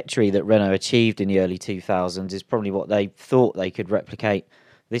trajectory that Renault achieved in the early 2000s is probably what they thought they could replicate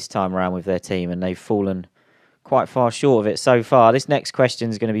this time around with their team, and they've fallen quite far short of it so far. This next question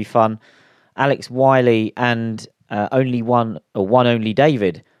is going to be fun. Alex Wiley and One Only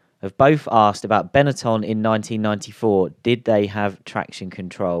David have both asked about Benetton in 1994. Did they have traction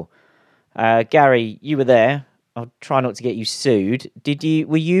control? Gary, you were there. I'll try not to get you sued.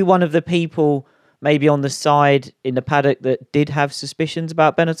 Were you one of the people maybe on the side in the paddock that did have suspicions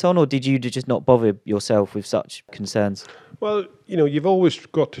about Benetton, or did you just not bother yourself with such concerns? Well, you've always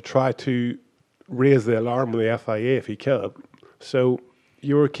got to try to raise the alarm with the FIA if you can. So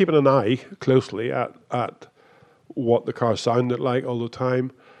you were keeping an eye closely at what the car sounded like all the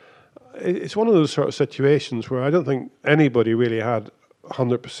time. It's one of those sort of situations where I don't think anybody really had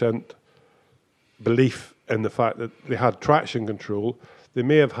 100% belief in the fact that they had traction control. They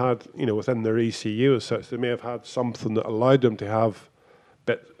may have had, within their ECU as such, they may have had something that allowed them to have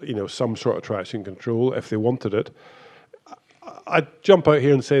some sort of traction control if they wanted it. I'd jump out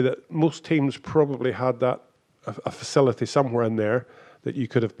here and say that most teams probably had that a facility somewhere in there that you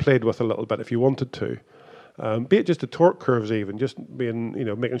could have played with a little bit if you wanted to. Be it just the torque curves, even just being,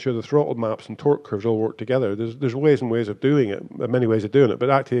 making sure the throttle maps and torque curves all work together. There's ways and ways of doing it, many ways of doing it. But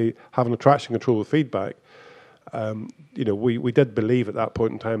actually having a traction control with feedback, we did believe at that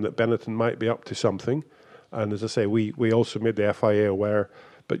point in time that Benetton might be up to something. And as I say, we also made the FIA aware.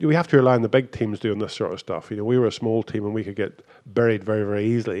 But we have to rely on the big teams doing this sort of stuff. We were a small team and we could get buried very, very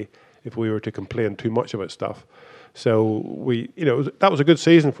easily if we were to complain too much about stuff. So that was a good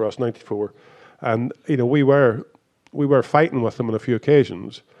season for us, 94. And we were fighting with them on a few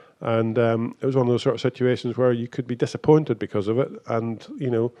occasions, and it was one of those sort of situations where you could be disappointed because of it. And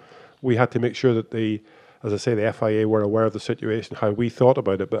we had to make sure that the FIA were aware of the situation, how we thought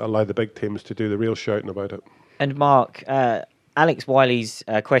about it, but allow the big teams to do the real shouting about it. And Mark, Alex Wiley's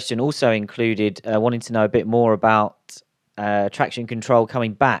question also included wanting to know a bit more about traction control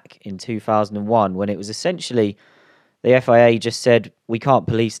coming back in 2001, when it was essentially the FIA just said, we can't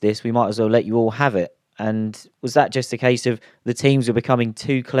police this, we might as well let you all have it. And was that just a case of the teams were becoming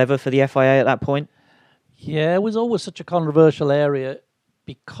too clever for the FIA at that point? Yeah, it was always such a controversial area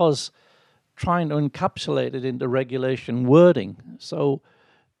because trying to encapsulate it into regulation wording. So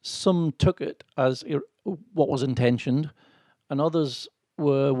some took it as what was intentioned, and others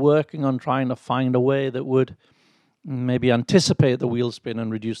were working on trying to find a way that would maybe anticipate the wheel spin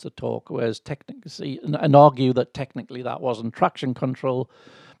and reduce the torque, whereas technically, and argue that technically that wasn't traction control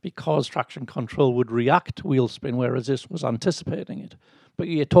because traction control would react to wheel spin, whereas this was anticipating it. But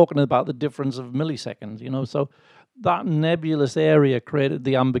you're talking about the difference of milliseconds, so that nebulous area created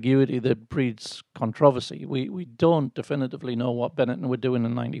the ambiguity that breeds controversy. We don't definitively know what Benetton were doing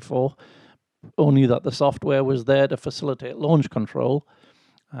in 94, only that the software was there to facilitate launch control,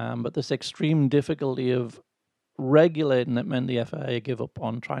 but this extreme difficulty of regulating it meant the FIA gave up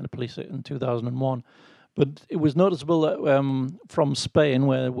on trying to police it in 2001. But it was noticeable that from Spain,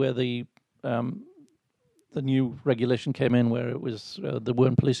 where the new regulation came in, where it was they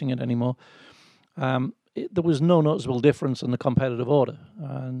weren't policing it anymore, there was no noticeable difference in the competitive order,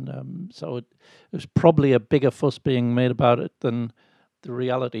 and so it was probably a bigger fuss being made about it than the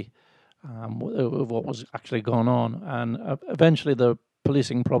reality of what was actually going on. And eventually, the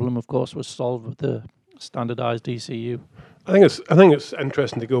policing problem, of course, was solved with the standardized ECU. I think it's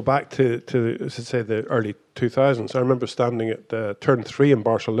interesting to go back to say the early 2000s. I remember standing at turn 3 in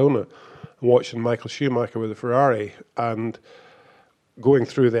Barcelona and watching Michael Schumacher with a Ferrari and going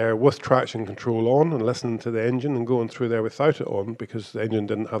through there with traction control on and listening to the engine, and going through there without it on because the engine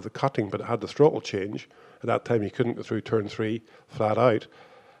didn't have the cutting but it had the throttle change. At that time you couldn't go through turn 3 flat out.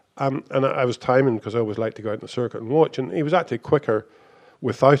 And I was timing because I always like to go out in the circuit and watch, and he was actually quicker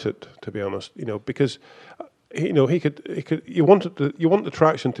without it, to be honest, because he could. You want the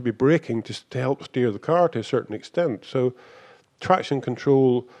traction to be braking to help steer the car to a certain extent. So traction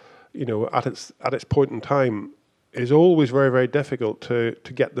control, at its point in time, is always very, very difficult to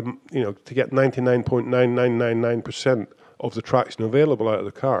get them, to get 99.9999% of the traction available out of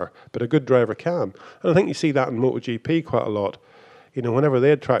the car. But a good driver can, and I think you see that in MotoGP quite a lot. Whenever they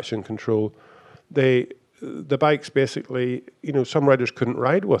had traction control, the bikes basically, some riders couldn't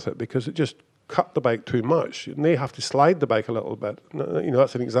ride with it because it just cut the bike too much, and they have to slide the bike a little bit.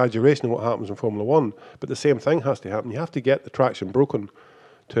 That's an exaggeration of what happens in Formula One, but the same thing has to happen. You have to get the traction broken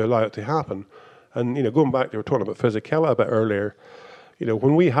to allow it to happen. And going back, they were talking about Fisichella a bit earlier.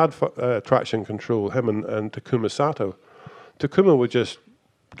 When we had traction control, him and Takuma Sato, Takuma would just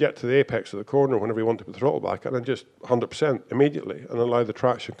get to the apex of the corner whenever he wanted to put the throttle back, and then just 100% immediately and allow the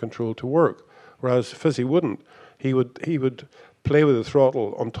traction control to work. Whereas Fizzy wouldn't. He would play with the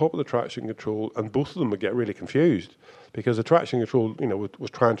throttle on top of the traction control, and both of them would get really confused because the traction control,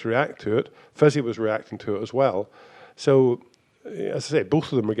 was trying to react to it. Fizzy was reacting to it as well. So, as I say,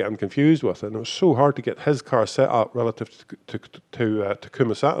 both of them were getting confused with it, and it was so hard to get his car set up relative to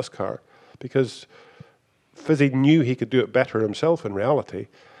Takuma Sato's car because Fizzy knew he could do it better himself in reality,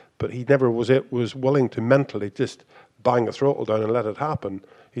 but he never was willing to mentally just bang the throttle down and let it happen.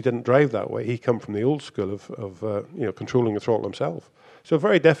 He didn't drive that way. He come from the old school of controlling the throttle himself. So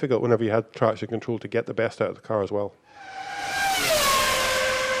very difficult whenever you had traction control to get the best out of the car as well.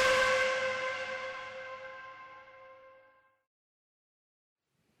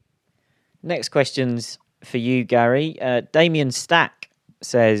 Next question's for you, Gary. Damien Stack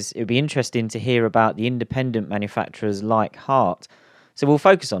says it would be interesting to hear about the independent manufacturers like Hart. So we'll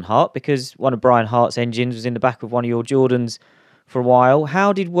focus on Hart because one of Brian Hart's engines was in the back of one of your Jordans for a while.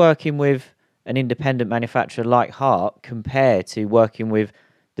 How did working with an independent manufacturer like Hart compare to working with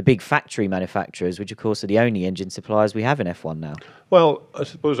the big factory manufacturers, which of course are the only engine suppliers we have in F1 now? Well, I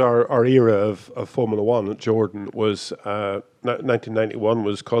suppose our era of Formula One at Jordan was 1991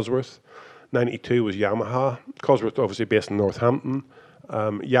 was Cosworth, 92 was Yamaha. Cosworth obviously based in Northampton,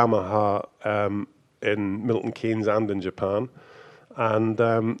 Yamaha in Milton Keynes and in Japan, and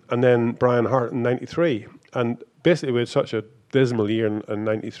then Brian Hart in 93. And basically we had such a dismal year in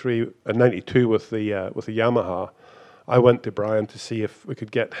 93 and 92 with the Yamaha. I went to Brian to see if we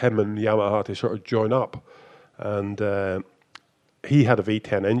could get him and Yamaha to sort of join up, and he had a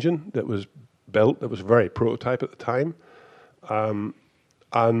V10 engine that was built that was very prototype at the time, and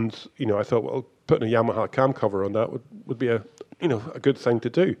I thought, well, putting a Yamaha cam cover on that would be a good thing to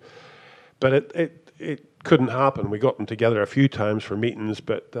do, but it couldn't happen. We got them together a few times for meetings,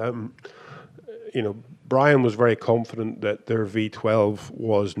 but Brian was very confident that their V12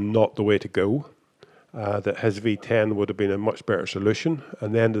 was not the way to go. That his V10 would have been a much better solution.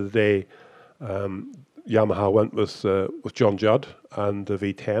 At the end of the day, Yamaha went with John Judd and the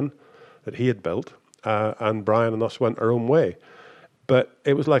V10 that he had built, and Brian and us went our own way. But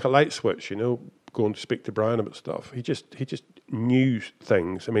it was like a light switch, going to speak to Brian about stuff. He just knew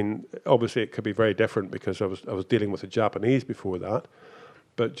things. I mean, obviously it could be very different because I was dealing with a Japanese before that.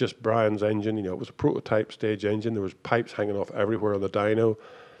 But just Brian's engine, it was a prototype stage engine. There was pipes hanging off everywhere on the dyno.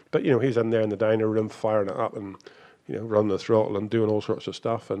 But, he's in there in the dyno room firing it up and, running the throttle and doing all sorts of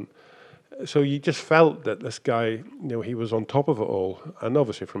stuff. And so you just felt that this guy, he was on top of it all. And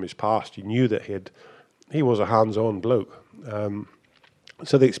obviously from his past, you knew that he was a hands-on bloke.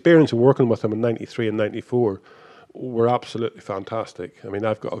 So the experience of working with him in 93 and 94 were absolutely fantastic. I mean,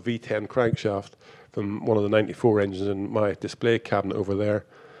 I've got a V10 crankshaft from one of the 94 engines in my display cabinet over there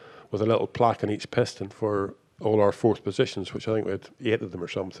with a little plaque on each piston for all our fourth positions, which I think we had 8 of them or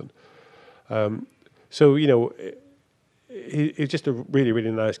something. So, he's just a really, really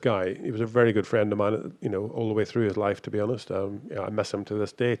nice guy. He was a very good friend of mine, all the way through his life, to be honest. I miss him to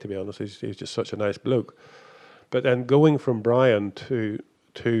this day, to be honest. He's just such a nice bloke. But then going from Brian to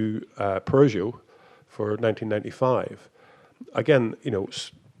Peugeot for 1995, again,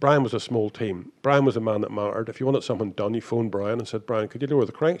 Brian was a small team. Brian was a man that mattered. If you wanted something done, you phoned Brian and said, Brian, could you lower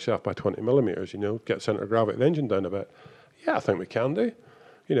the crankshaft by 20 millimeters, get centre of gravity of the engine down a bit? Yeah, I think we can do.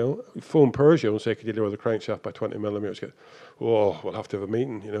 Phone Peugeot and say, could you lower the crankshaft by 20 millimeters? We'll have to have a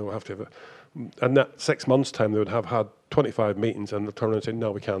meeting, we'll have to have and that 6 months' time, they would have had 25 meetings and they'll turn around and say,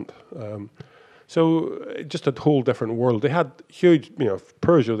 no, we can't. So just a whole different world. They had huge,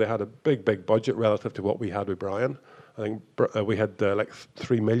 Peugeot, they had a big budget relative to what we had with Brian. I think we had like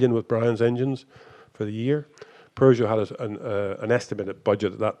 3 million with Brian's engines for the year. Peugeot had an estimated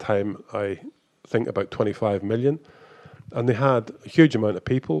budget at that time, I think about 25 million. And they had a huge amount of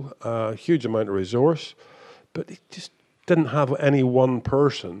people, a huge amount of resource, but they just didn't have any one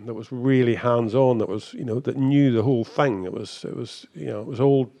person that was really hands-on, that was, that knew the whole thing. It was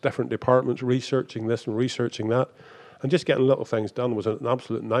all different departments researching this and researching that, and just getting little things done was an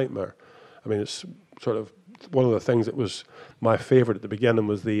absolute nightmare. I mean, it's sort of one of the things that was my favourite at the beginning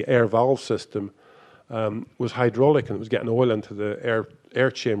was the air valve system was hydraulic, and it was getting oil into the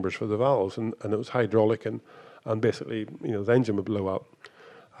air chambers for the valves, and it was hydraulic, and basically, the engine would blow up.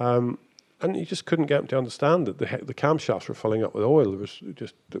 And you just couldn't get them to understand that the camshafts were filling up with oil. There was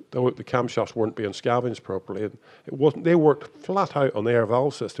just the camshafts weren't being scavenged properly, and it wasn't. They worked flat out on the air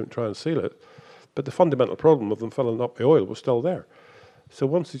valve system to try and seal it, but the fundamental problem of them filling up the oil was still there. So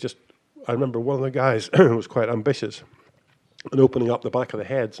once I remember one of the guys was quite ambitious, and opening up the back of the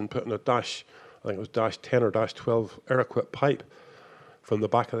heads and putting a dash, I think it was dash 10 or dash 12 air-equipped pipe from the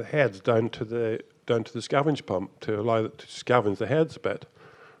back of the heads down to the scavenge pump to allow it to scavenge the heads a bit.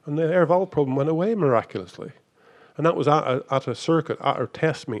 And the air valve problem went away miraculously. And that was at a circuit, at our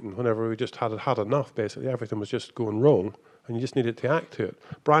test meeting, whenever we just had enough, basically. Everything was just going wrong, and you just needed to act to it.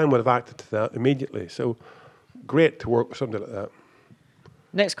 Brian would have acted to that immediately. So great to work with somebody like that.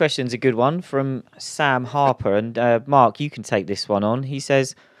 Next question's a good one from Sam Harper. And Mark, you can take this one on. He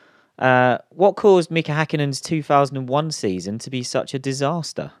says, what caused Mika Häkkinen's 2001 season to be such a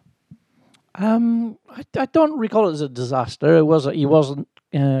disaster? I don't recall it as a disaster. He wasn't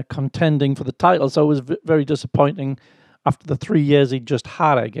contending for the title, so it was very disappointing after the 3 years he'd just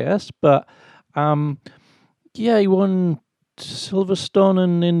had, I guess. But he won Silverstone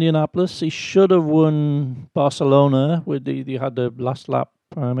in Indianapolis. He should have won Barcelona with he had the last lap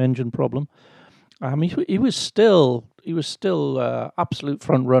engine problem. He was still absolute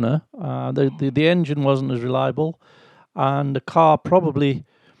front runner. The engine wasn't as reliable. and the car probably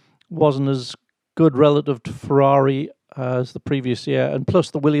wasn't as good relative to Ferrari as the previous year. And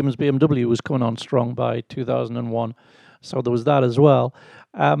plus, the Williams BMW was coming on strong by 2001, so there was that as well.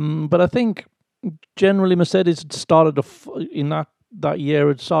 But I think generally Mercedes had started in that year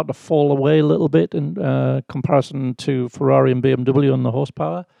it started to fall away a little bit in comparison to Ferrari and BMW on the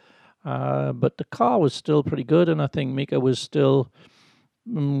horsepower. But the car was still pretty good, and I think Mika was still,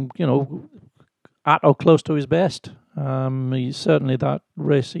 at or close to his best. He certainly, that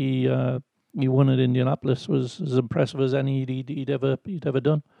race he won at Indianapolis was as impressive as any he'd ever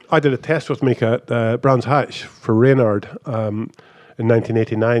done. I did a test with Mika at Brands Hatch for Reynard in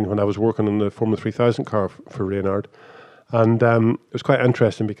 1989 when I was working on the Formula 3000 car for Reynard. And it was quite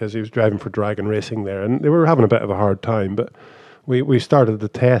interesting because he was driving for Dragon Racing there, and they were having a bit of a hard time. But we started the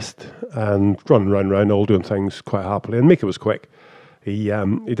test and running round, all doing things quite happily. And Mika was quick. He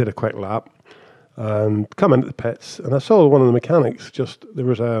did a quick lap and come into the pits. And I saw one of the mechanics, there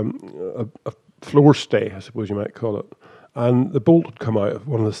was a floor stay, I suppose you might call it. And the bolt had come out of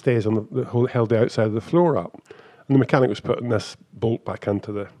one of the stays that held the outside of the floor up. And the mechanic was putting this bolt back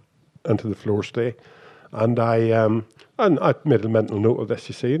into the floor stay. And I made a mental note of this,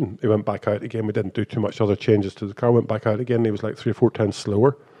 you see, and he went back out again. We didn't do too much other changes to the car. Went back out again. He was like 3 or 4 times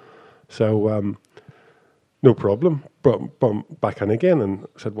slower. So no problem. Brought back in again and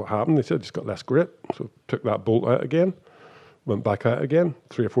said, what happened? He said, he's got less grip. So took that bolt out again. Went back out again,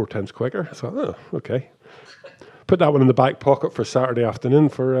 3 or 4 times quicker. I thought, oh, okay. Put that one in the back pocket for Saturday afternoon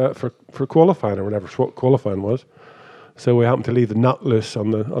for qualifying or whatever qualifying was. So we happened to leave the nut loose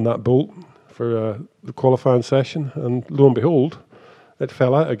on that bolt for the qualifying session, and lo and behold, it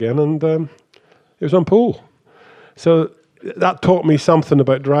fell out again, and it was on pole. So that taught me something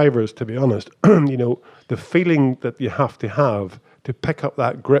about drivers, to be honest. The feeling that you have to pick up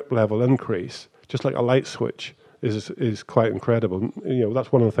that grip level increase, just like a light switch, is quite incredible.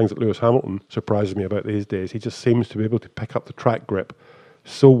 That's one of the things that Lewis Hamilton surprises me about these days. He just seems to be able to pick up the track grip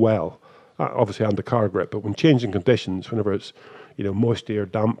so well, obviously, and the car grip. But when changing conditions, whenever it's moisty or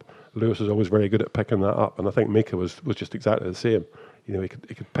damp, Lewis is always very good at picking that up, and I think Mika was just exactly the same. He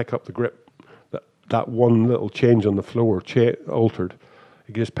could pick up the grip. That one little change on the floor altered.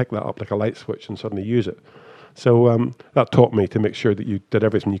 He could just pick that up like a light switch and suddenly use it. So that taught me to make sure that you did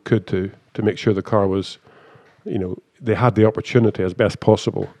everything you could to make sure the car was, they had the opportunity as best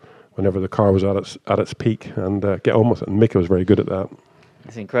possible whenever the car was at its peak, and get on with it. And Mika was very good at that.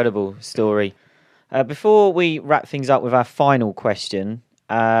 It's an incredible story. Before we wrap things up with our final question,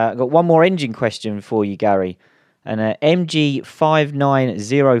 I've got one more engine question for you, Gary. And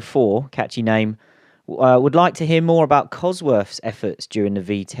MG5904, catchy name, would like to hear more about Cosworth's efforts during the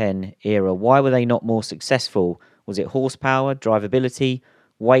V10 era. Why were they not more successful? Was it horsepower, drivability,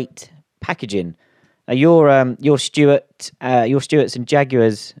 weight, packaging? Your Stuarts and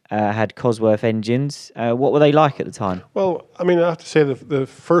Jaguars had Cosworth engines. What were they like at the time? Well, I have to say the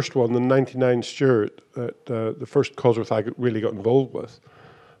first one, the 99 Stuart, the first Cosworth I really got involved with,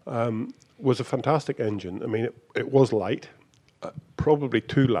 was a fantastic engine. It was light, probably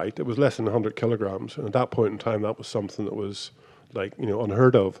too light. It was less than 100 kilograms, and at that point in time, that was something that was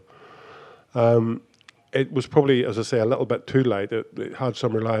unheard of. It was probably, as I say, a little bit too light. It had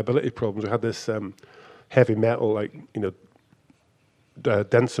some reliability problems. It had this heavy metal,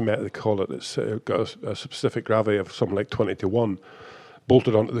 densimeter, they call it. It's got a specific gravity of something like 20-1,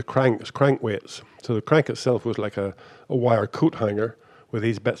 bolted onto the crank as crank weights. So the crank itself was like a wire coat hanger with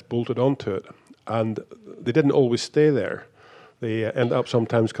these bits bolted onto it. And they didn't always stay there. They end up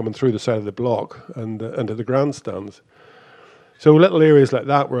sometimes coming through the side of the block and into the grandstands. So little areas like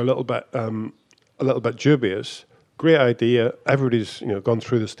that were a little bit dubious. Great idea. Everybody's gone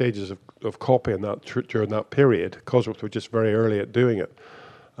through the stages of copying that during that period. Cosworth were just very early at doing it.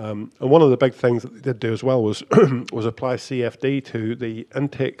 And one of the big things that they did do as well was apply CFD to the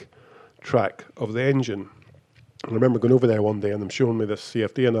intake track of the engine. And I remember going over there one day and them showing me this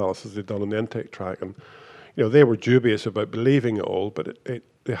CFD analysis they'd done on the intake track, and they were dubious about believing it all, but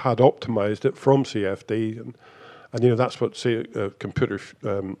they had optimized it from CFD, and that's what computer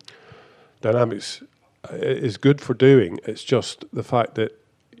dynamics is good for doing. It's just the fact that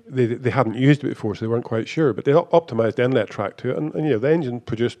they hadn't used it before, so they weren't quite sure. But they optimized the inlet track to it, and the engine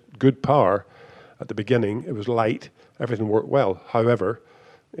produced good power at the beginning. It was light, everything worked well. However,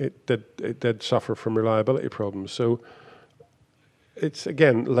 it did suffer from reliability problems. So it's,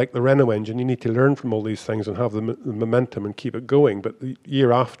 again, like the Renault engine, you need to learn from all these things and have the momentum and keep it going. But the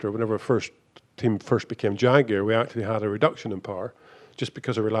year after, whenever team first became Jaguar, we actually had a reduction in power just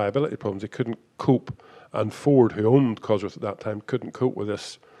because of reliability problems. They couldn't cope, and Ford, who owned Cosworth at that time, couldn't cope with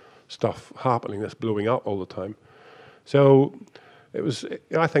this stuff happening, this blowing up all the time. So it was.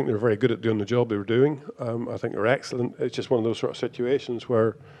 I think they were very good at doing the job they were doing. I think they were excellent. It's just one of those sort of situations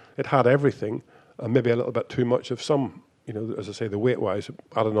where it had everything, and maybe a little bit too much of some. You know, as I say, the weight-wise,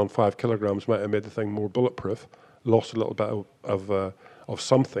 adding on 5 kilograms might have made the thing more bulletproof. Lost a little bit of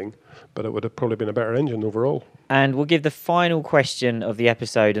something, but it would have probably been a better engine overall. And we'll give the final question of the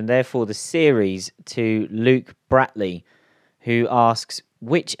episode and therefore the series to Luke Bratley, who asks,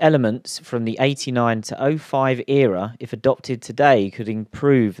 which elements from the 89 to 05 era, if adopted today, could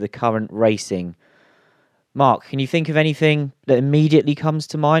improve the current racing? Mark, can you think of anything that immediately comes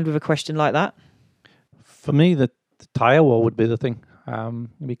to mind with a question like that? For me, the tyre wall would be the thing,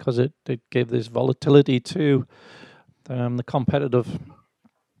 because it gave this volatility to the competitive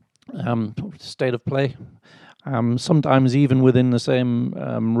state of play. Sometimes even within the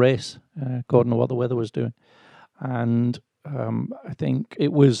same race, according to what the weather was doing. And I think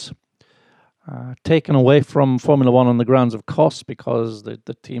it was taken away from Formula One on the grounds of cost, because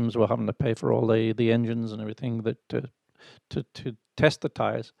the teams were having to pay for all the engines and everything that to test the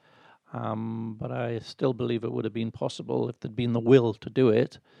tyres. But I still believe it would have been possible, if there'd been the will to do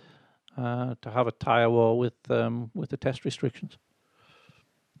it, to have a tyre wall with the test restrictions.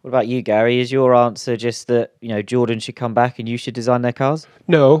 What about you, Gary? Is your answer just that, you know, Jordan should come back and you should design their cars?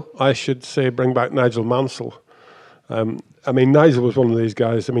 No, I should say bring back Nigel Mansell. I mean, Nigel was one of these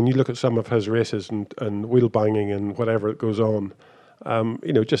guys. I mean, you look at some of his races and wheel banging and whatever it goes on,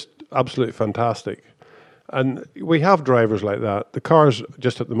 you know, just absolutely fantastic. And we have drivers like that. The cars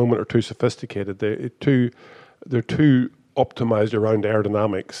just at the moment are too sophisticated. They're too optimized around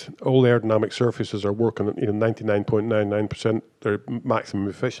aerodynamics. All the aerodynamic surfaces are working at 99.99% their maximum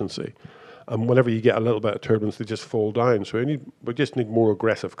efficiency. And whenever you get a little bit of turbulence, they just fall down. So we just need more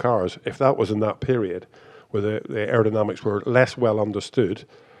aggressive cars. If that was in that period where the aerodynamics were less well understood,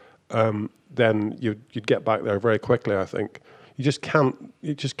 then you'd get back there very quickly, I think. You just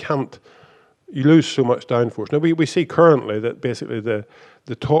can't. You lose so much downforce. Now, we see currently that basically the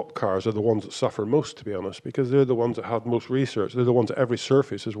top cars are the ones that suffer most, to be honest, because they're the ones that have most research. They're the ones that every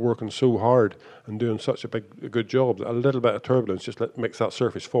surface is working so hard and doing such a good job that a little bit of turbulence just makes that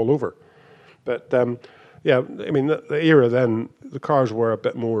surface fall over. But, yeah, I mean, the era then, the cars were a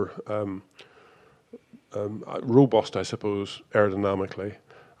bit more robust, I suppose, aerodynamically.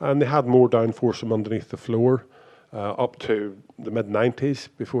 And they had more downforce from underneath the floor. Up to the mid-90s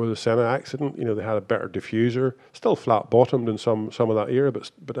before the Senna accident, they had a better diffuser, still flat-bottomed in some of that era,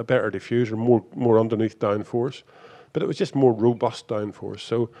 but a better diffuser, more underneath downforce. But it was just more robust downforce.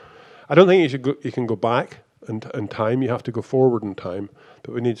 So I don't think you can go back in time. You have to go forward in time.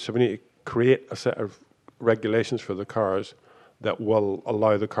 But we need to create a set of regulations for the cars that will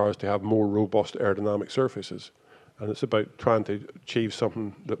allow the cars to have more robust aerodynamic surfaces. And it's about trying to achieve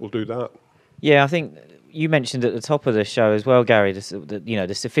something that will do that. Yeah, I think you mentioned at the top of the show as well, Gary,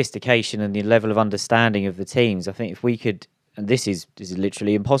 the sophistication and the level of understanding of the teams. I think if we could, and this is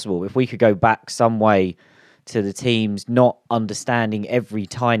literally impossible, if we could go back some way to the teams not understanding every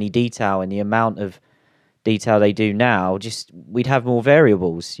tiny detail and the amount of detail they do now, we'd have more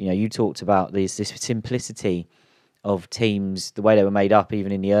variables. You talked about this simplicity of teams, the way they were made up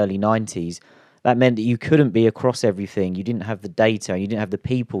even in the early 90s. That meant that you couldn't be across everything. You didn't have the data. You didn't have the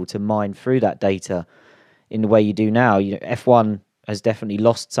people to mine through that data in the way you do now. F1 has definitely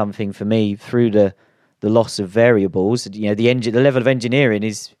lost something for me through the loss of variables. The level of engineering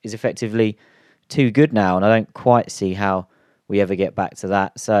is effectively too good now, and I don't quite see how we ever get back to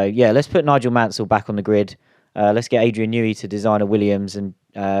that. So yeah, let's put Nigel Mansell back on the grid. Let's get Adrian Newey to design a Williams, and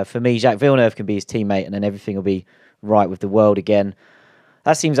for me, Jacques Villeneuve can be his teammate, and then everything will be right with the world again.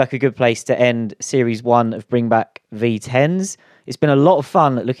 That seems like a good place to end Series 1 of Bring Back V10s. It's been a lot of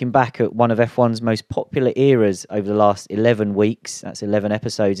fun looking back at one of F1's most popular eras over the last 11 weeks. That's 11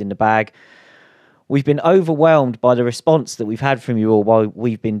 episodes in the bag. We've been overwhelmed by the response that we've had from you all while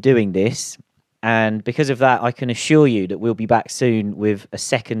we've been doing this. And because of that, I can assure you that we'll be back soon with a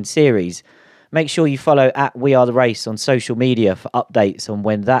second series. Make sure you follow @WeAreTheRace on social media for updates on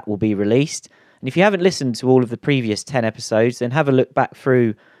when that will be released. And if you haven't listened to all of the previous 10 episodes, then have a look back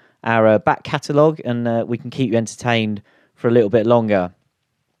through our back catalogue, and we can keep you entertained for a little bit longer.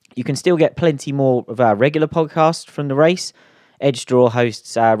 You can still get plenty more of our regular podcast from the race. Edge Draw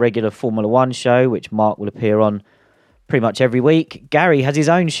hosts our regular Formula One show, which Mark will appear on pretty much every week. Gary has his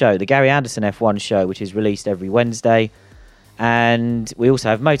own show, the Gary Anderson F1 show, which is released every Wednesday. And we also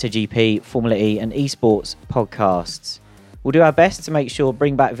have MotoGP, Formula E and esports podcasts. We'll do our best to make sure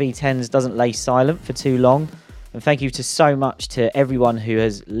Bring Back V10s doesn't lay silent for too long. And thank you so much to everyone who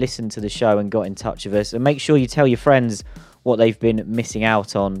has listened to the show and got in touch with us. And make sure you tell your friends what they've been missing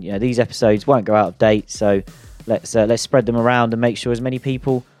out on. These episodes won't go out of date, so Let's spread them around and make sure as many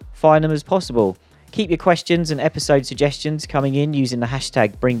people find them as possible. Keep your questions and episode suggestions coming in using the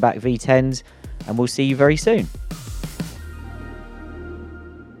hashtag BringBackV10s, and we'll see you very soon.